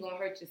that's when you're going to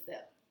hurt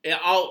yourself.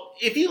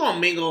 If you're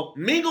going to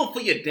mingle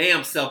for your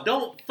damn self.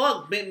 Don't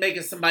fuck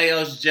making somebody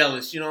else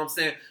jealous, you know what I'm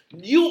saying?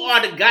 You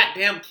are the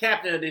goddamn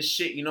captain of this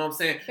shit, you know what I'm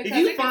saying? Because if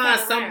you find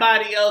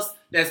somebody else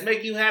that's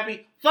making you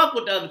happy, fuck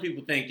what the other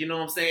people think, you know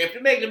what I'm saying? If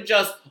you make them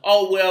just,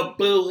 oh well,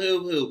 boo hoo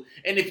hoo.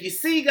 And if you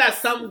see you got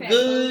something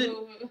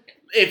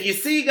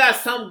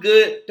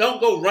good,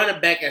 don't go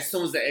running back as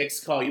soon as the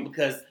ex call you,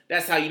 because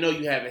that's how you know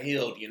you haven't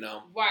healed,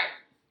 Right.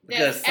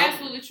 That's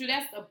absolutely true.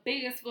 That's the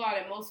biggest flaw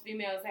that most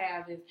females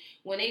have, is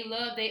when they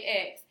love their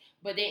ex,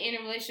 but they're in a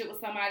relationship with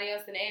somebody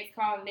else and the ex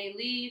call and they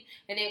leave,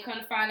 and then come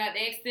to find out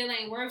the ex still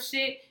ain't worth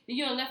shit. Then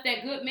you done left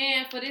that good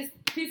man for this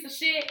piece of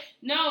shit.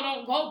 No,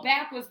 don't go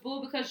backwards,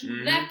 boo, because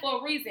you left for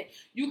a reason.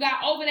 You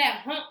got over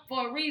that hump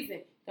for a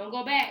reason. Don't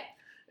go back.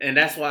 And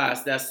that's why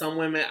there's some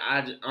women,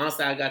 I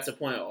got to the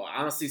point, or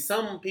honestly,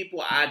 some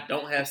people I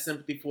don't have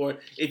sympathy for.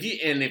 If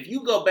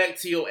you go back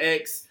to your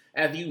ex,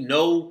 after you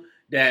know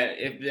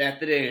that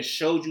after they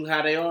showed you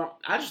how they are,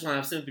 I just don't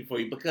have sympathy for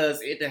you,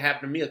 because it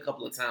happened to me a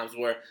couple of times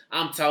where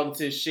I'm talking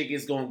to this chick,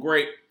 it's going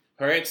great.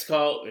 her ex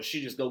called, and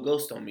she just go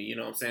ghost on me. You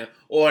know what I'm saying?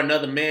 Or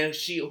another man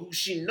who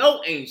she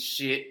know ain't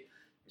shit,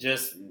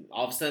 just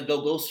all of a sudden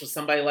go ghost for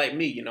somebody like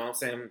me. You know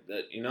what I'm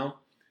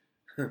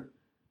saying?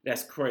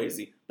 That's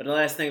crazy. But the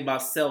last thing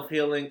about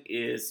self-healing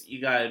is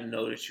you got to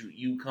know that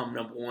you come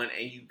number one,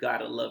 and you got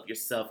to love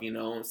yourself, you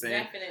know what I'm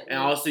saying? Definitely. And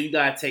also you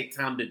got to take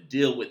time to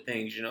deal with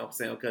things, you know what I'm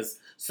saying? Because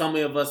some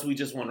of us, we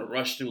just want to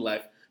rush through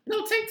life.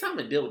 No, take time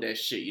to deal with that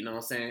shit, you know what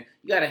I'm saying?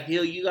 You got to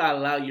heal. You got to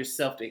allow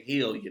yourself to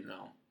heal, you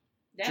know?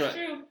 That's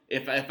true.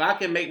 If I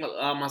can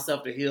allow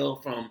myself to heal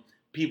from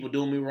people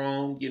doing me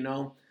wrong, you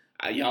know,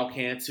 y'all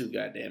can too,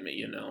 goddammit,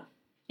 you know?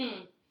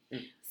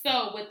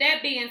 So with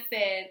that being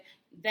said,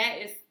 that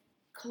is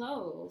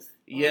close.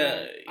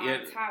 Yeah,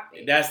 our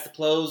topic. That's the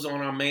close on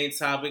our main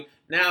topic.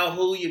 Now,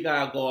 who you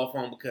gotta go off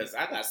on? Because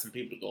I got some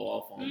people to go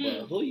off on,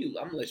 but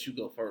I'm gonna let you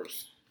go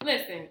first.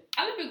 Listen,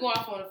 let me go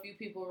off on a few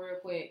people real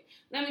quick.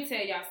 Let me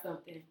tell y'all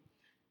something.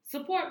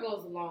 Support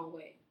goes a long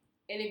way.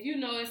 And if you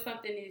know it's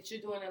something that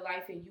you're doing in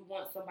life and you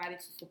want somebody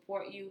to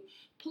support you,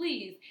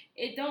 please,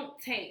 it don't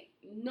take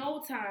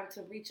no time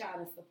to reach out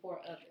and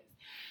support others.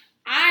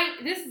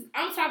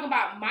 I'm talking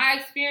about my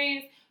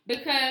experience,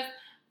 because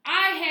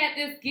I had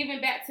this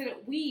giving back to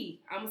we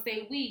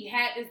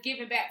had this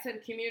giving back to the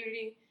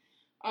community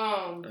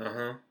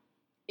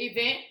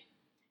event,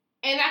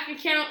 and I can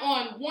count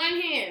on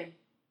one hand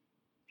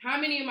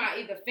how many of my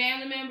either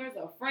family members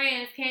or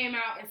friends came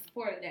out and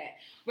supported that.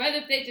 Whether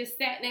if they just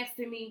sat next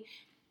to me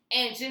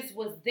and just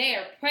was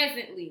there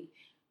presently.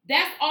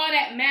 That's all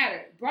that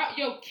mattered. Brought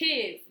your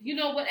kids,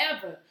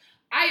 whatever.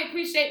 I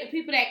appreciate the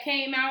people that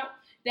came out,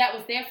 that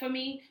was there for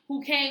me,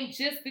 who came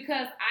just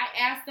because I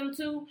asked them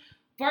to,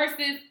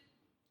 versus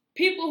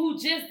people who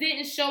just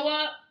didn't show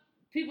up.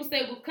 People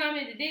say, well, come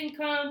and it didn't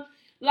come.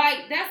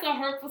 Like, that's a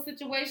hurtful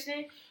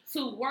situation,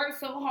 to work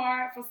so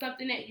hard for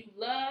something that you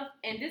love.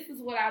 And this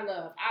is what I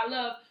love. I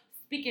love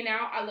speaking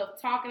out. I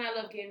love talking. I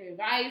love giving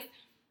advice.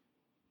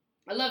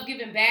 I love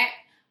giving back.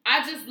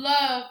 I just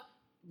love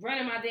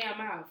running my damn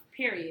mouth,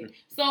 period.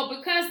 So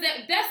because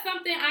that's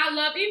something I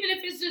love, even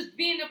if it's just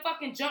being a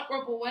fucking jump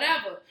rope or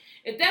whatever.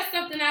 If that's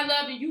something I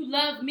love and you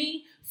love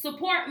me,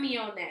 support me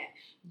on that.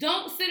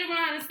 Don't sit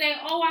around and say,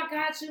 oh, I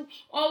got you.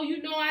 Oh,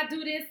 I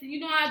do this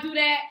and I do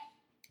that.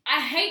 I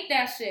hate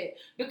that shit.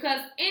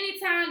 Because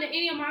anytime that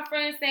any of my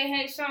friends say,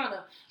 hey, Shauna,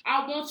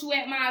 I want you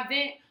at my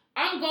event,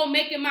 I'm going to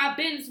make it my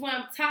business when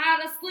I'm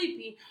tired or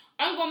sleepy.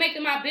 I'm going to make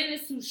it my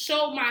business to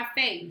show my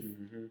face,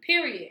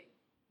 period.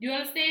 You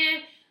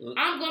understand?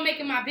 I'm going to make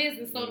it my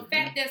business. So the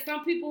fact that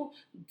some people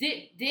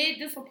did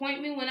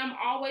disappoint me when I'm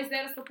always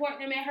there to support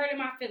them, it hurted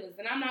my feelings.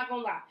 And I'm not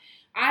going to lie.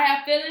 I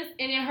have feelings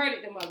and it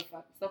hurted the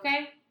motherfuckers,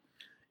 okay?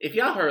 If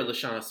y'all heard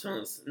LaShawn's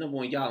feelings, number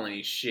one, y'all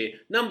ain't shit.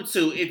 Number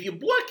two, if your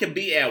boy can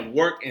be at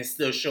work and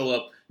still show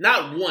up,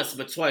 not once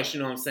but twice, you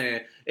know what I'm saying?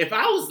 If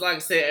I was, like I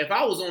said, if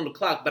I was on the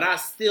clock, but I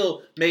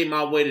still made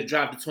my way to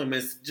drive the 20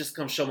 minutes, just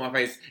come show my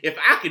face. If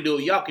I can do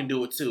it, y'all can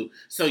do it too.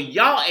 So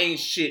y'all ain't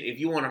shit if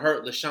you want to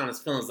hurt LaShawna's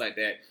feelings like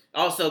that.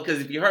 Also,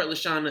 because if you hurt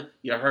LaShawna,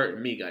 you're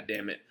hurting me,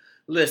 goddammit.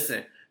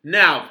 Listen,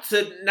 now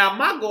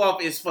my go off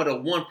is for the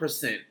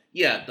 1%.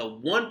 Yeah, the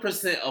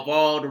 1% of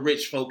all the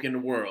rich folk in the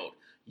world.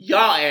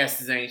 Y'all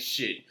asses ain't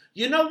shit.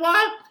 You know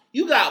why?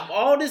 You got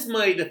all this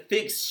money to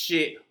fix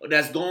shit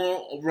that's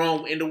going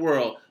wrong in the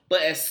world.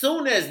 But as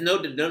soon as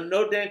no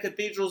damn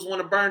cathedrals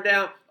want to burn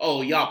down,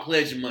 oh, y'all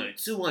pledge your money.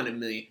 200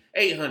 million,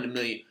 800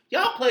 million.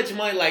 Y'all pledge your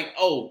money like,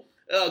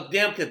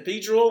 damn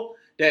cathedral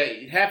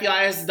that half y'all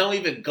asses don't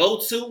even go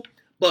to.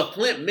 But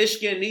Flint,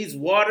 Michigan needs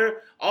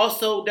water.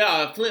 Also,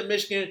 Flint,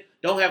 Michigan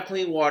don't have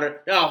clean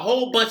water. There are a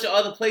whole bunch of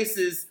other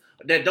places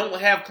that don't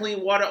have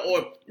clean water,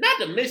 or not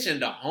to mention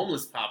the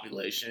homeless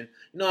population.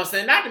 You know what I'm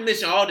saying? Not to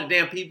mention all the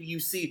damn people you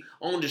see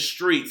on the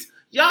streets.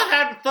 Y'all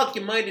have the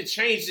fucking money to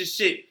change this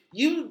shit.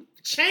 You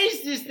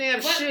change this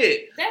damn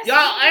shit. Y'all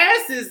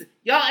asses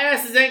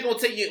ain't gonna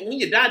take you. When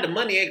you die, the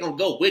money ain't gonna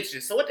go with you.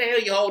 So what the hell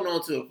you holding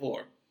on to it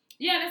for?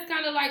 Yeah, that's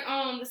kind of like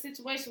the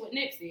situation with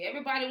Nipsey.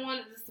 Everybody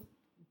wanted to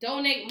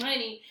donate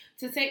money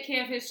to take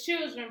care of his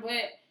children,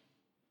 but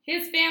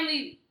his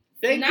family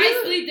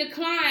nicely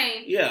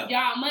declined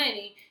y'all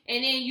money.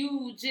 And then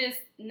you just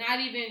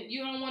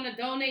you don't want to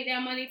donate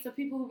that money to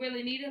people who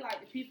really need it,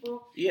 like the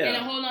people in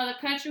a whole other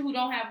country who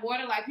don't have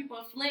water, like people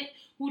in Flint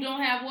who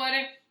don't have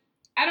water.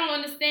 I don't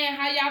understand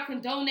how y'all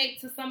can donate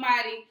to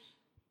somebody.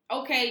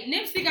 Okay,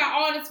 Nipsey got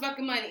all this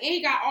fucking money, and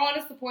he got all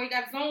the support. He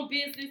got his own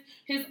business,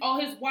 his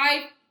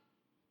wife,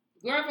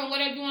 girlfriend,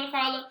 whatever you want to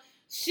call her.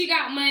 She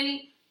got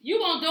money. You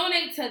won't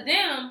donate to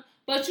them,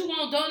 but you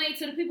won't donate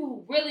to the people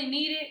who really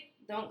need it.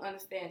 Don't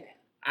understand that.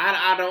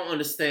 I don't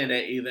understand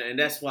that either, and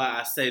that's why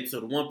I say to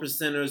the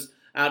 1%ers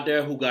out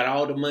there who got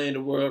all the money in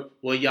the world,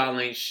 well, y'all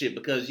ain't shit,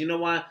 because you know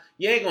why?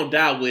 You ain't gonna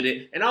die with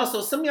it. And also,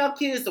 some of y'all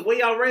kids, the way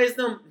y'all raised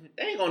them,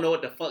 they ain't gonna know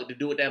what the fuck to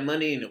do with that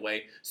money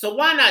anyway. So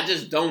why not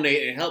just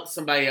donate and help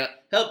somebody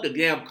help the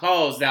damn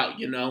cause out,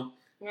 you know?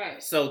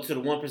 Right. So to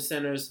the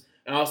 1%ers,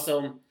 and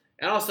also,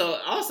 And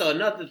also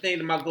another thing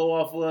that my go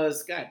off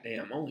was,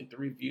 goddamn, only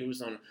 3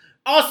 viewers on.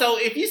 Also,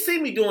 if you see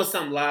me doing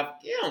something live,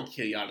 you don't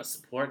kill y'all to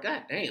support.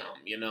 Goddamn,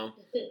 you know.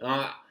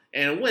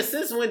 And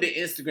since when did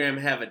Instagram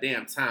have a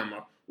damn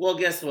timer? Well,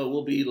 guess what?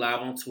 We'll be live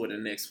on Twitter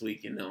next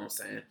week. You know what I'm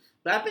saying?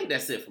 But I think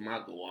that's it for my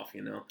go off.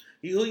 You know.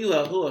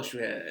 Who else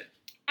you had?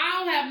 I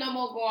don't have no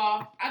more go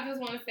off. I just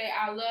want to say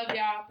I love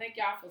y'all. Thank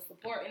y'all for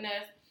supporting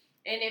us.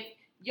 And if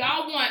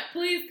y'all want,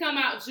 please come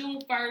out June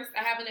 1st.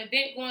 I have an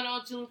event going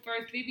on June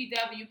 1st,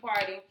 BBW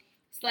party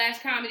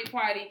 / comedy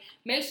party.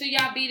 Make sure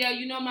y'all be there.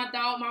 You know my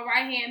dog, my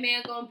right-hand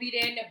man, going to be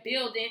there in the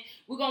building.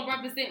 We're going to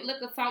represent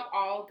Liquor Talk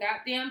all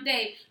goddamn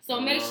day.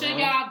 So make sure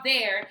y'all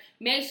there.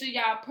 Make sure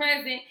y'all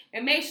present.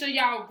 And make sure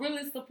y'all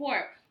really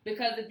support.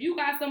 Because if you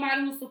got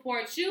somebody who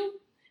supports you,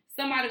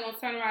 somebody going to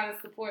turn around and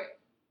support.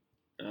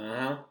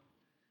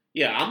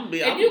 Yeah,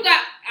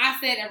 I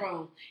said that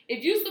wrong.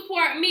 If you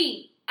support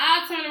me,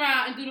 I'll turn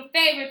around and do the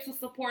favor to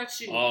support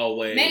you.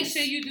 Always. Make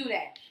sure you do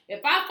that.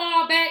 If I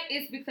fall back,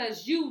 it's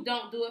because you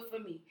don't do it for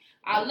me.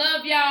 I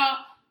love y'all.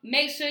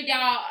 Make sure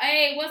y'all,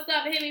 hey, what's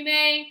up, Hemi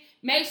Man?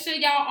 Make sure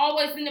y'all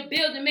always in the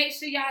building. Make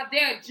sure y'all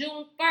there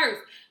June 1st.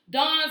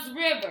 Dawn's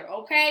River,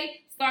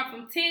 okay? Start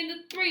from 10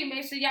 to 3.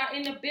 Make sure y'all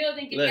in the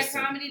building. Get that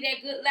comedy,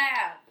 that good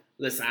laugh.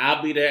 Listen,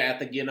 I'll be there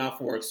after getting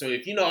off work. So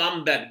if you know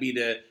I'm about to be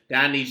there,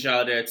 then I need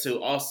y'all there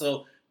too.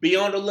 Also, be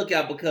on the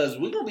lookout because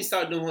we're going to be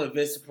starting doing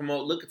events to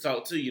promote Liquor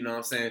Talk too, you know what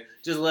I'm saying?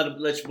 Just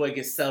let your boy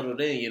get settled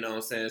in, you know what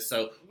I'm saying?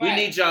 So we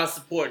need y'all to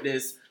support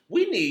this.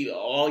 We need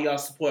all y'all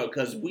support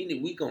because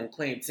we going to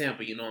claim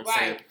Tampa, you know what I'm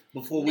saying?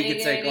 Before we can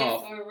take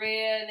off. This for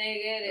real,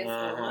 nigga. This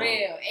for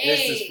real. Hey.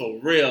 This is for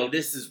real.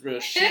 This is real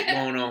shit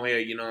going on here,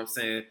 you know what I'm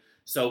saying?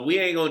 So we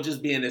ain't going to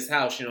just be in this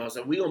house, you know what I'm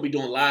saying? We're going to be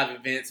doing live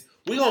events.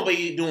 We're going to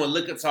be doing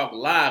Liquor Talk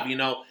live, you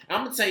know.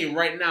 I'm going to tell you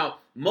right now,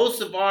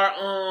 most of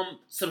our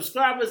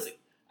subscribers,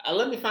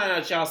 let me find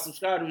out y'all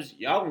subscribers,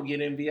 y'all going to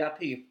get in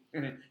VIP.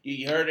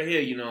 You heard it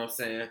here, you know what I'm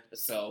saying?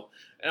 So,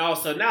 and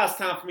also, now it's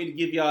time for me to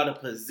give y'all the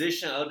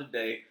position of the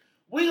day.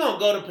 We're going to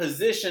go to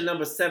position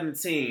number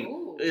 17.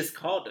 Ooh. It's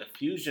called the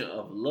Fusion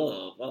of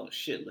Love. Oh,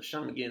 shit.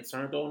 LaShawn getting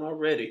turned on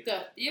already.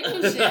 The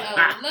Fusion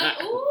of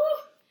Love. Ooh.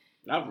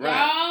 All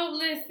right. Y'all,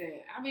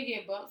 listen. I been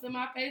getting bumps in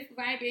my face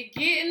because I ain't been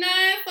getting none.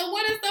 So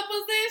what is the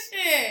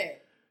position?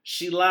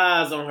 She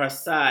lies on her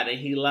side and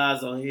he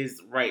lies on his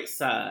right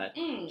side.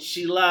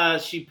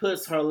 She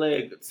puts her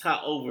leg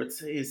top over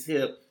to his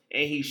hip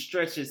and he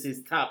stretches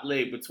his top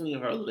leg between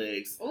her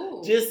legs.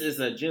 Ooh. Just as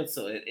a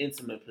gentle and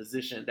intimate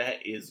position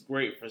that is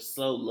great for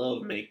slow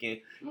love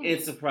making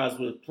and surprise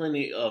with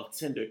plenty of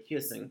tender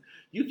kissing.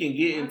 You can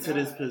get into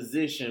this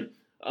position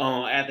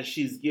after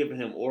she's given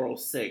him oral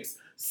sex,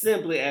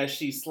 simply as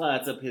she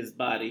slides up his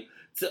body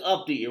to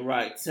up the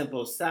erotic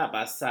tempo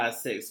side-by-side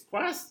sex.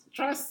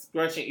 Try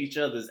scratching each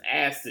other's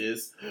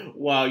asses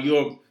while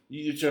your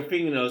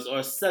fingernails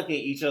are sucking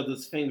each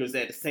other's fingers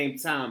at the same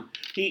time.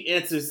 He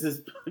enters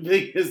his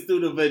fingers through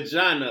the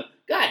vagina.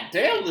 God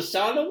damn,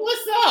 LaShawna,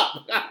 what's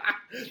up?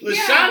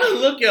 LaShawna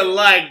looking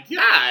like,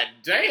 God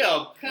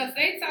damn. Because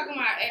they talking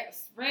about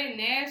spreading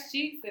ass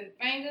cheeks and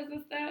fingers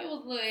and stuff. It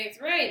was a little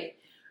X-rated.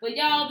 But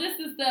y'all, this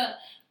is the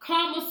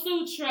Kama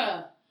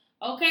Sutra.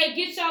 Okay,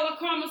 get y'all a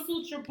Kama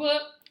Sutra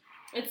book.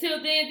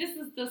 Until then, this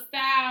is the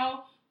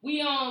style.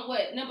 We on,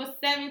 number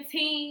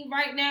 17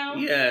 right now?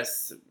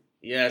 Yes,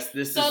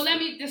 this is... So let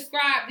me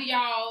describe to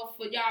y'all,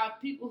 for y'all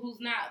people who's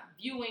not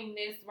viewing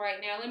this right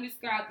now, let me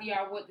describe to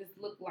y'all what this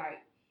look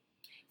like.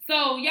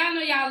 So, y'all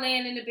know y'all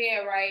laying in the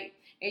bed, right?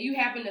 And you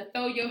happen to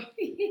throw your...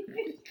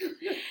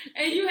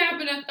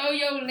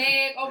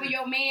 leg over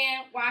your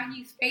man while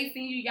he's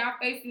facing you, y'all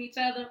facing each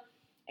other.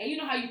 And you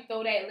know how you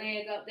throw that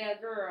leg up there,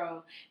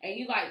 girl, and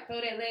you like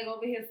throw that leg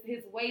over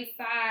his waist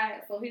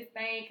side so his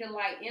thing can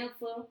like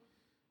enter,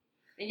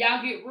 and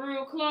y'all get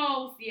real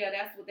close. Yeah,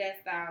 that's what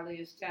that style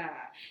is, child.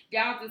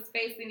 Y'all just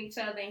facing each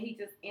other and he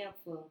just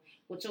enter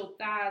with your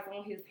thighs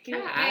on his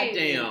hip. God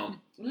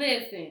damn.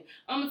 Listen,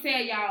 I'm gonna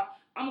tell y'all,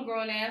 I'm a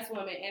grown ass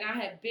woman and I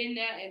have been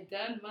there and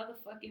done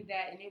motherfucking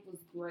that and it was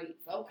great.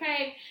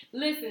 Okay,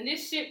 listen,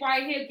 this shit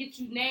right here get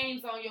you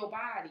names on your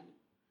body.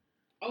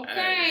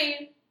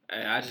 Okay.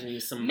 Hey, I just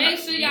need some. Make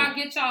sure y'all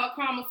get y'all a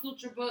Kama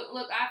Sutra book.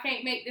 Look, I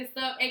can't make this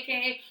up.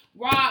 AKA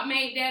Rob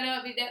made that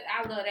up.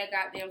 I love that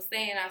goddamn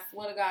saying. I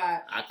swear to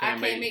God, I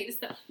can't make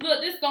this up. Look,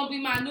 this gonna be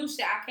my new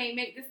shit. I can't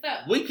make this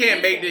up. We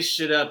can't make this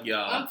shit up,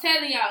 y'all. I'm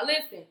telling y'all.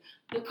 Listen,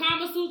 the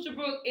Kama Sutra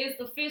book is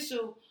the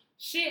official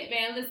shit,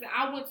 man. Listen,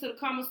 I went to the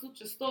Kama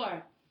Sutra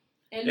store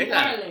in New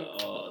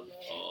Orleans,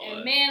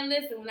 and man,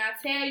 listen, when I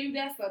tell you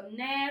that's a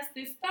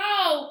nasty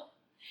stove,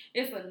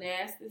 it's a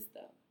nasty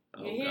stuff.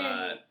 Oh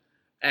God.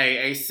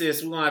 Hey,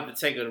 sis, we're going to have to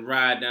take a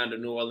ride down to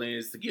New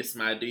Orleans to get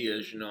some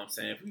ideas, you know what I'm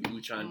saying? If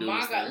we trying to do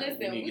this God,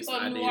 listen, we go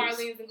to New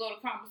Orleans and go to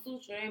Kama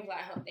Sutra, and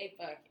like, they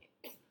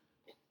fucking.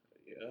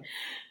 Yeah.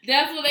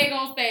 That's what they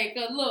going to say.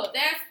 Because, look,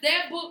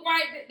 that book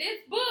right there, this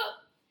book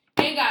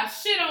ain't got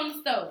shit on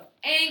the stove.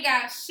 Ain't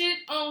got shit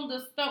on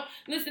the stove.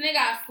 Listen, they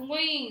got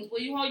swings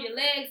where you hold your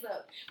legs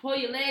up. Hold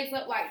your legs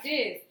up like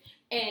this.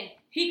 And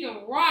he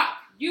can rock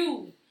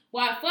you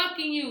while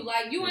fucking you.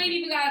 Like, you ain't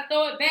even gotta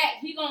throw it back.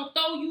 He gonna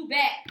throw you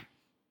back.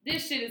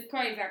 This shit is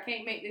crazy. I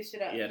can't make this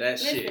shit up. Yeah, that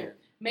shit.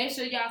 Make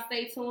sure y'all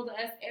stay tuned to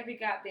us every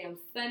goddamn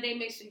Sunday.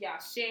 Make sure y'all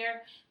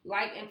share,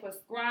 like, and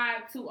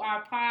subscribe to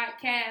our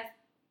podcast.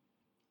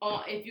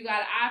 If you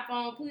got an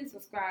iPhone, please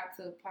subscribe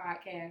to the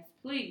podcast.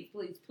 Please,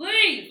 please,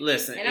 please.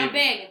 Listen. And I'm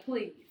begging,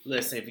 please.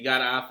 Listen, if you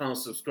got an iPhone,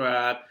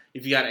 subscribe.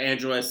 If you got an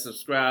Android,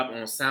 subscribe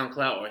on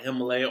SoundCloud or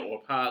Himalaya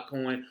or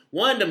Podcoin.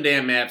 One of them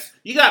damn apps.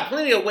 You got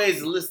plenty of ways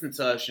to listen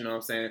to us, you know what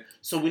I'm saying?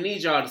 So we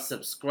need y'all to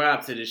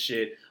subscribe to this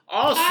shit.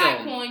 Also,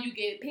 Podcoin, you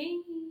get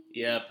pings.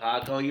 Yeah,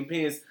 Podcoin, you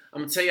pings. I'm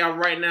going to tell y'all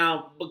right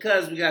now,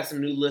 because we got some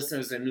new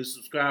listeners and new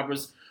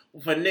subscribers,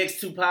 for the next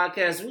 2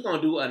 podcasts, we're going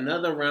to do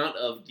another round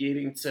of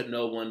getting to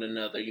know one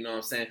another, you know what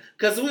I'm saying?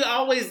 Because we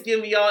always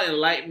give y'all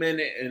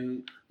enlightenment,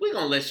 and we're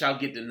going to let y'all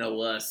get to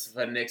know us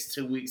for the next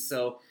 2 weeks.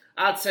 So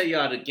I'll tell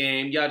y'all the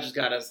game. Y'all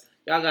got to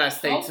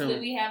stay tuned. Hopefully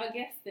we have a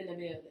guest in the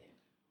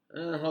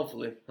building.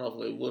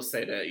 Hopefully. We'll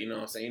say that, you know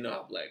what I'm saying? You know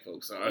how black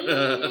folks are.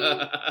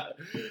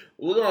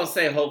 We're going to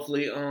say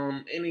hopefully.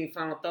 Any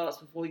final thoughts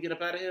before we get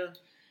up out of here?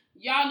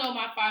 Y'all know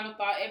my final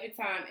thought every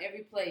time,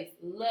 every place.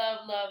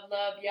 Love, love,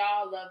 love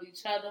y'all. Love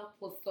each other.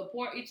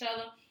 Support each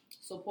other.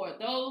 Support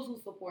those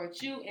who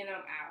support you. And I'm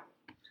out.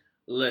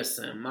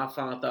 Listen, my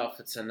final thought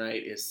for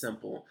tonight is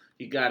simple.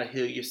 You gotta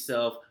heal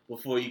yourself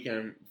before you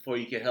can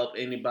help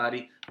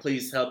anybody.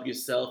 Please help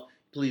yourself.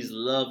 Please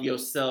love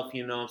yourself.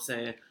 You know what I'm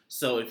saying?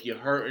 So if you're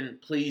hurting,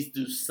 please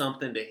do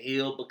something to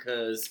heal,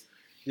 because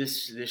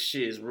this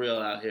shit is real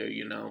out here,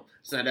 you know.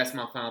 So that's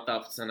my final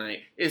thought for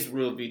tonight. It's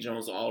Real V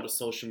Jones on all the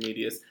social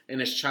medias.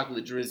 And it's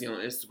Chocolate Drizzy on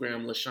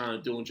Instagram.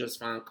 LaShawn Doing Just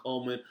Fine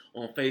Coleman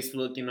on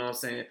Facebook, you know what I'm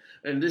saying.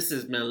 And this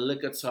has been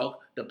Liquor Talk,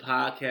 the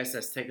podcast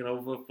that's taken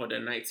over for the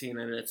 19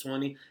 and the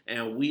 20.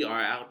 And we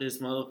are out this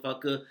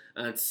motherfucker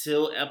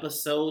until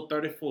episode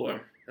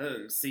 34.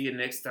 See you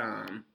next time.